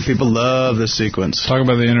 People love this sequence. Talk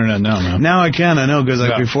about the internet now, man. Now I can, I know, because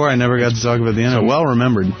before I never got to talk about the internet. Well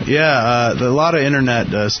remembered. Yeah, a lot of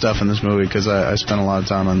internet stuff in this movie, because I spent a lot of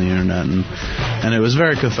time on the internet, and it was a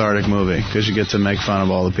very cathartic movie, because you get to make fun of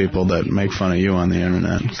all the people that make fun of you on the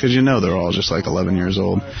internet, because they're all just like 11 years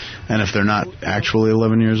old. And if they're not actually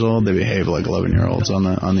 11 years old, they behave like 11-year-olds on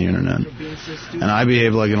the internet. And I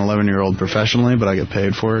behave like an 11-year-old professionally, but I get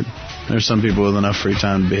paid for it. There's some people with enough free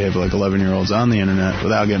time to behave like 11-year-olds on the internet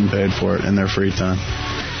without getting paid for it in their free time.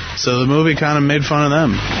 So the movie kind of made fun of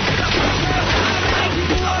them.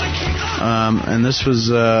 And this was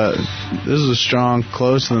a strong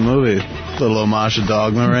close to the movie. Little homage to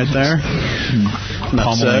Dogma right there.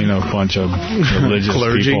 Pummeling a bunch of religious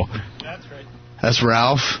clergy. people. That's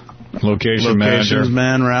Ralph. Locations manager.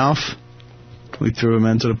 Man, Ralph. We threw him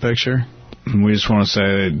into the picture. And we just want to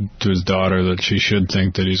say to his daughter that she should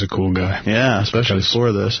think that he's a cool guy. Yeah, especially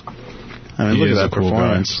for this. I mean, look at that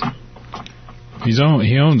performance. He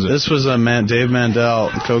owns it. This was Dave Mandel,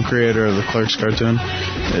 co-creator of the Clerks cartoon.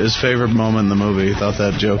 His favorite moment in the movie. He thought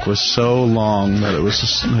that joke was so long that it was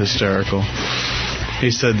hysterical. He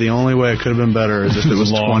said the only way it could have been better is if it was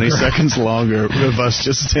 20 seconds longer with us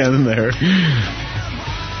just standing there.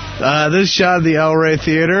 This shot at the El Rey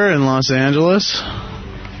Theater in Los Angeles.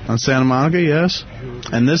 On Santa Monica, yes.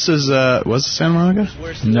 And this is, was it Santa Monica?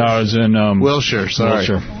 No, it was in Wilshire, sorry.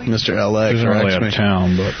 Wilshire. Mr. L.A. It wasn't really out of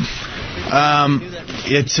town, but...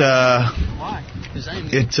 It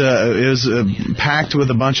was packed with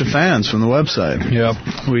a bunch of fans from the website. Yep.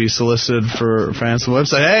 We solicited for fans from the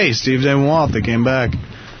website. Hey, Steve J. Walt, they came back.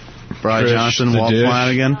 Brian Johnson, Walt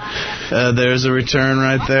Flanagan. There's a return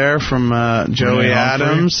right there from Joey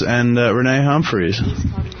Adams and Renee Humphreys.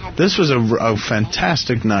 This was a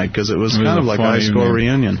fantastic night because it was kind of like a high school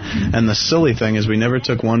reunion. And the silly thing is we never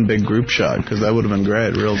took one big group shot because that would have been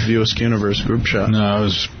great, real View Askewniverse group shot. No,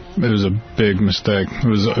 it was a big mistake. It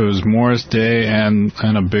was Morris Day and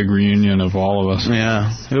a big reunion of all of us.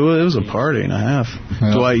 Yeah, it was a party and a half.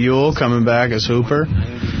 Yep. Dwight Ewell coming back as Hooper.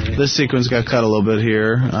 This sequence got cut a little bit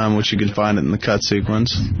here, which you can find it in the cut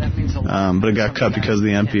sequence. But it got cut because of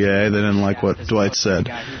the MPA. They didn't like what Dwight said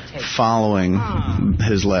following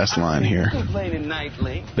his last line here. But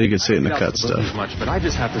you can see it in the cut stuff. But I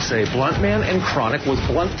just have to say, Blunt Man and Chronic was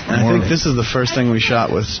blunt. And I think this is the first thing we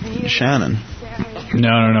shot with Shannon.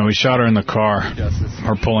 No. We shot her in the car.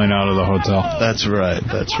 Her pulling out of the hotel. That's right.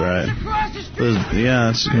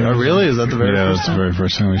 Yeah. Really? Is that the very first? Yeah, that's the very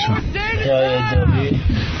first thing we shot.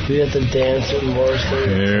 Yeah, we had to dance with Morris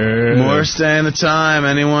Day. Yeah. Morris Day and the Time.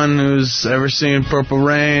 Anyone who's ever seen Purple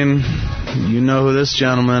Rain, you know who this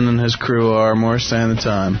gentleman and his crew are. Morris Day and the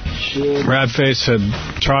Time. Ratface had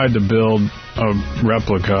tried to build a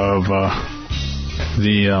replica of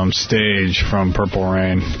the stage from Purple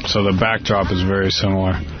Rain, so the backdrop is very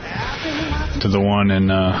similar to the one in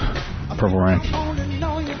Purple Rain.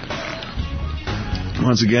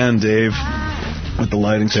 Once again, Dave with the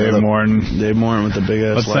lighting. Dave Morton with the big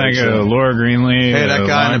ass. Let's thank Laura Greenlee. Hey, that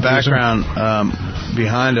guy in the background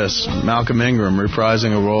behind us, Malcolm Ingram,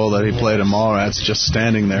 reprising a role that he played in Mallrats, just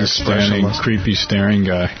standing there, creepy staring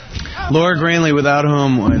guy. Laura Greenlee, without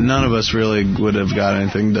whom none of us really would have got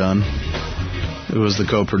anything done. It was the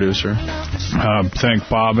co-producer. Thank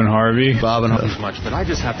Bob and Harvey. Much, but I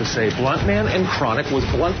just have to say, Blunt Man and Chronic was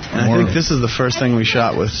blunt. And I think this is the first thing we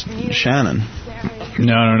shot with Shannon.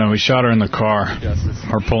 No. We shot her in the car.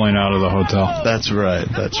 Her pulling out of the hotel. That's right.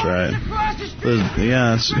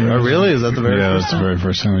 Yeah. Really? Is that the very first? Yeah, that's the very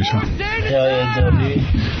first thing we shot. Yeah,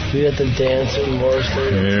 we had to dance with Morris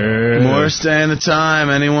Day. Yeah. Morris Day and the Time.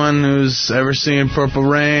 Anyone who's ever seen Purple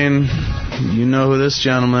Rain, you know who this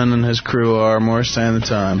gentleman and his crew are. Morris Day and the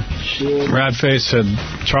Time. Ratface had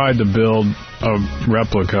tried to build a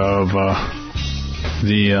replica of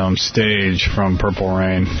the stage from Purple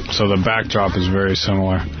Rain, so the backdrop is very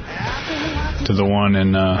similar to the one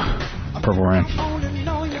in Purple Rain.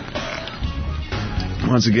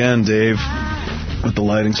 Once again, Dave with the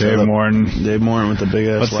lighting. Dave Morton with the big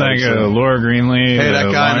ass. Let's thank Laura Greenlee. Hey,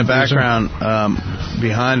 that guy in the background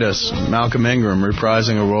behind us, Malcolm Ingram,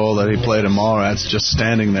 reprising a role that he played in Mallrats, just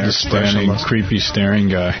standing there, creepy staring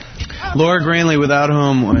guy. Laura Greenlee, without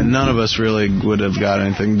whom none of us really would have got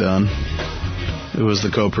anything done. It was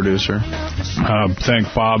the co-producer.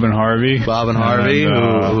 Thank Bob and Harvey.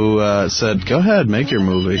 Who said, go ahead, make your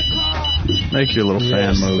movie. Make your little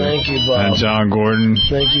fan movie. Thank you, Bob. And John Gordon.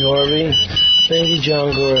 Thank you, Harvey. Thank you,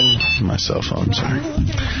 John Gordon. My cell phone, sorry.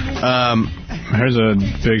 Here's a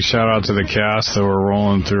big shout-out to the cast that we're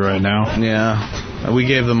rolling through right now. Yeah. We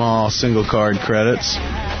gave them all single card credits.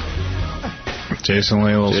 Jason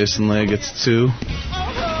Lee gets 2.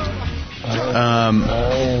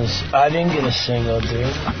 I didn't get a single,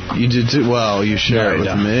 dude. You did too? Well, you share it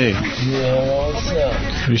with me. Yeah, what's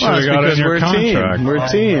up? You should have got it in your contract. We're a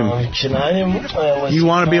team. You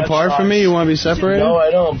want to be apart from me? You want to be separated? No,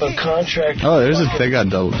 I don't, but contract... Oh, they got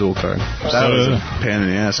dual card. That was a pain in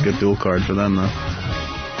the ass, get dual card for them, though.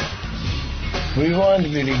 We wanted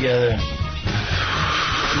to be together.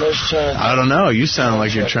 I don't know. You sound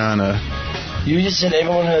like you're trying to... You just said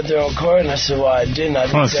everyone had their own card, and I said, well, I didn't. I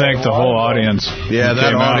want to thank the whole audience. Yeah,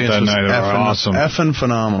 that audience was night. They were awesome. Effing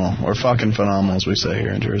phenomenal. Or fucking phenomenal, as we say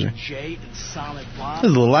here in Jersey. There's a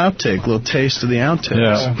little outtake, a little taste of the outtakes.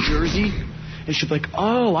 Yeah. Jersey, and she'd be like,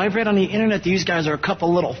 oh, I've read on the internet these guys are a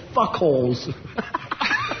couple little fuckholes.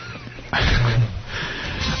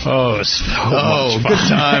 Oh, good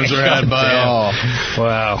times were had by all.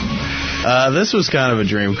 Wow. This was kind of a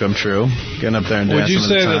dream come true, getting up there and dancing. Would you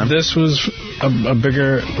say that this was a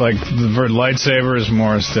bigger, like, the lightsabers,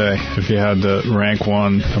 Morris Day, if you had to rank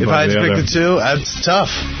one above the other? If I had to pick the two, that's tough.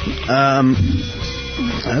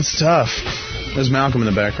 That's tough. There's Malcolm in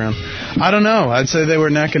the background. I don't know. I'd say they were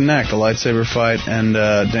neck and neck, the lightsaber fight and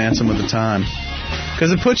Dancing with the Time.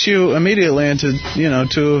 Because it puts you immediately into,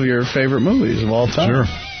 two of your favorite movies of all time. Sure.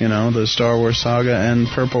 The Star Wars saga and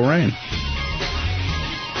Purple Rain.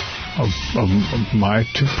 Of my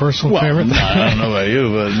two personal favorites? I don't know about you,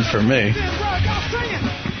 but for me.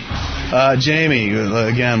 Jamie,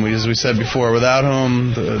 again, as we said before, without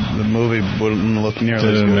whom the movie wouldn't look nearly as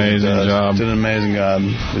good. Did an amazing job. Did an amazing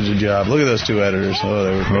job. Look at those two editors. Oh,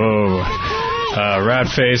 they were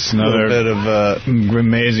Ratface, another bit of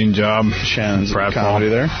amazing job. Shannon's comedy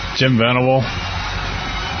there. Jim Venable.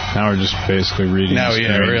 Now we're just basically reading. Now,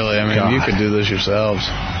 yeah, really. I mean, you could do this yourselves.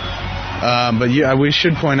 But yeah, we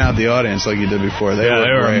should point out the audience like you did before. They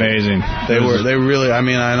were amazing. They really. I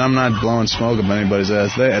mean, and I'm not blowing smoke up anybody's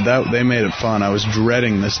ass. They made it fun. I was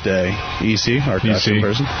dreading this day. EC, our costume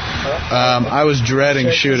person. I was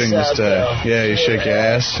dreading shooting this day. Yeah, you shake your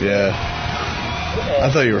ass. Yeah. I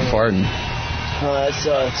thought you were farting.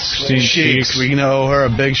 Sheiks, we know her a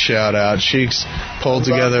big shout out. Sheiks pulled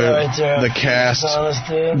together the cast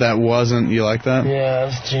that wasn't. You like that? Yeah,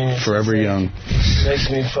 that's genius. Forever Young. Makes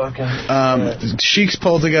me fucking. Sheiks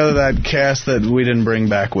pulled together that cast that we didn't bring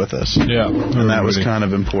back with us. Yeah, and that was kind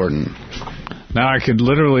of important. Now I could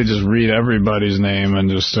literally just read everybody's name and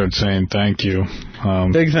just start saying thank you.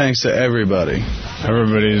 Big thanks to everybody.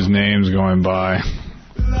 Everybody's names going by.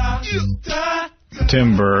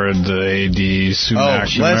 Tim Bird, the AD, Sumac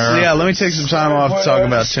Shamara. Let me take some time off to talk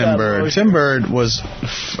about Tim Bird. Tim Bird was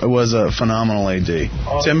a phenomenal AD.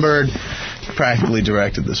 Tim Bird practically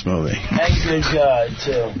directed this movie. And good guy,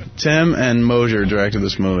 too. Tim and Mosier directed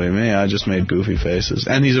this movie. Me, I just made goofy faces.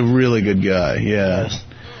 And he's a really good guy, yeah. Yes.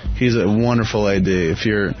 He's a wonderful AD. If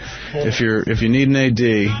you need an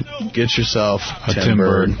AD, get yourself a Tim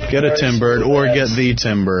Bird. Get a Tim Bird or get the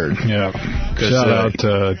Tim Bird. Yeah. Shout out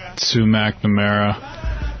to Sue McNamara.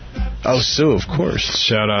 Oh, Sue, of course.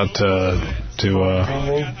 Shout out to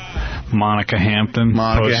Monica Hampton.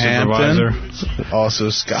 Monica Hampton. Also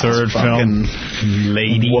Scott's third fucking film.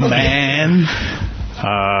 Lady Woman.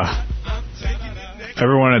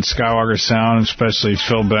 Everyone at Skywalker Sound, especially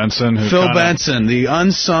Phil Benson. Phil Benson, the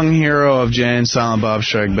unsung hero of Jay and Silent Bob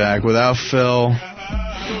Strike Back. Without Phil,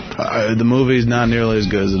 the movie's not nearly as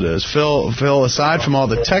good as it is. Phil, aside from all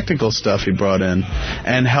the technical stuff he brought in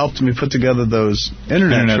and helped me put together those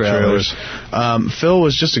internet trailers, Phil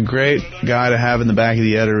was just a great guy to have in the back of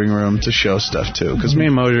the editing room to show stuff to. Because me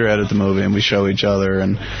and Mosier edit the movie and we show each other,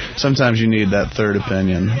 and sometimes you need that third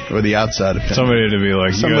opinion or the outside opinion. Somebody to be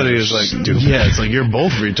like, somebody who's like, yeah, it's like you're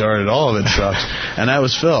both retarded. All of it sucks. And that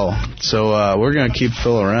was Phil. So we're gonna keep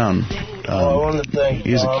Phil around. I want to thank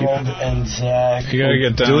Donald and Zach. You gotta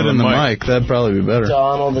get down do it in the mic. That'd probably be better.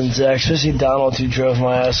 Donald and Zach, especially Donald, who drove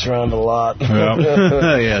my ass around a lot. Yep.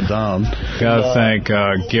 Yeah, Donald. Gotta thank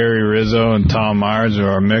Gary Rizzo and Tom Myers, who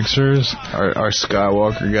are our mixers. Our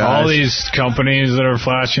Skywalker guys. All these companies that are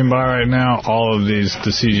flashing by right now, all of these,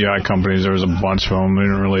 the CGI companies, there was a bunch of them. We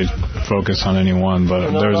didn't really focus on any one,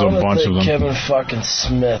 but there's a bunch of them. Kevin fucking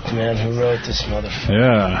Smith, man, who wrote this motherfucker.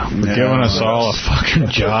 Yeah, giving us all a fucking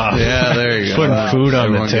job. Yeah, there you go. Putting food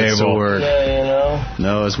on the table. Yeah,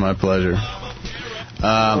 No, it's my pleasure.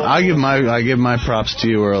 I give my props to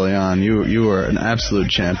you early on. You were an absolute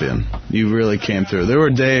champion. You really came through. There were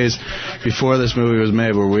days before this movie was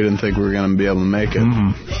made where we didn't think we were going to be able to make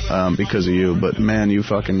it because of you. But man, you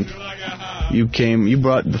brought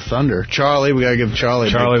the thunder. Charlie, we gotta give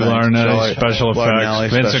Charlie Larnett, special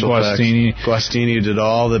effects. Vincent Guastini did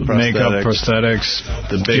all the prosthetics. Makeup, prosthetics.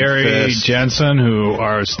 The big Gary fist. Jensen, who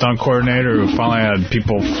our stunt coordinator, who finally had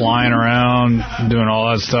people flying around, doing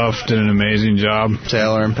all that stuff, did an amazing job.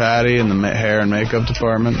 Taylor and Patty in the hair and makeup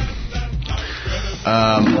department.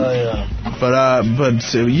 But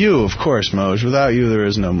you, of course, Moj. Without you, there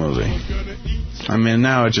is no movie. I mean,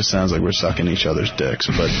 now it just sounds like we're sucking each other's dicks,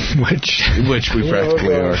 but which we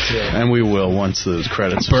practically are, and we will once the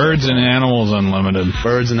credits. Birds and Animals Unlimited.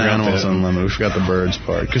 Birds and Animals Unlimited. We forgot the birds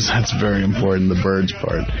part because that's very important. The birds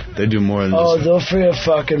part. They do more than. Oh, don't forget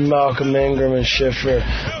fucking Malcolm Ingram and Schiffer.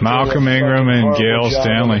 Malcolm Ingram and Gail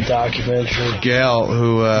Stanley. Documentary. Gail,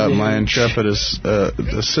 who my intrepid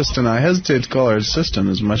assistant. I hesitate to call her assistant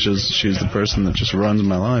as much as she's the person that just runs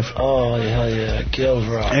my life. Oh hell yeah, Gail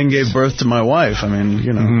rocks. And gave birth to my wife. I mean,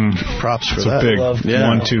 you know, props for that. It's a big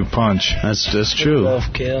 1-2 punch. That's true. I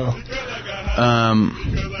love Gail.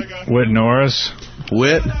 Whit Norris.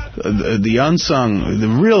 Whit, the unsung, the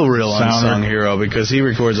real unsung hero, because he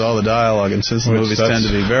records all the dialogue, and since the movies tend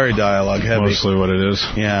to be very dialogue heavy. Mostly what it is.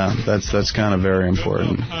 Yeah, that's kind of very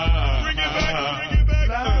important.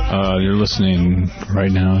 You're listening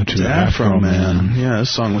right now to Afro Man. Yeah,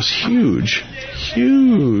 this song was huge.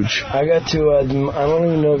 Huge. I got to, I don't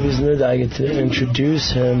even know if he's new, I get to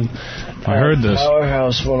introduce him. I heard this.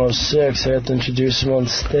 Powerhouse 106, I had to introduce him on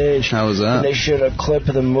stage. How was that? And they showed a clip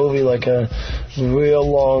of the movie, like a real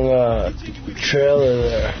long trailer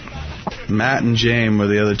there. Matt and James were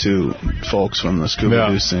the other two folks from the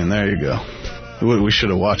Scooby-Doo scene. There you go. We should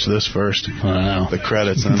have watched this first. I know. The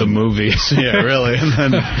credits. And the movie. Yeah, really. And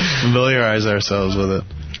then familiarize ourselves with it.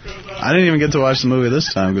 I didn't even get to watch the movie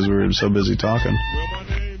this time because we were so busy talking.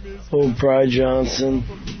 Oh, Brian Johnson.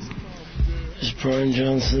 There's Brian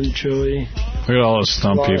Johnson, Joey. Look at all those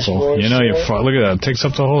stunt people. You know, look at that. It takes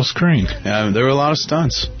up the whole screen. Yeah, I mean, there were a lot of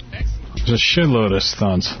stunts. There's a shitload of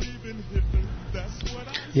stunts.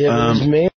 Yeah, but it was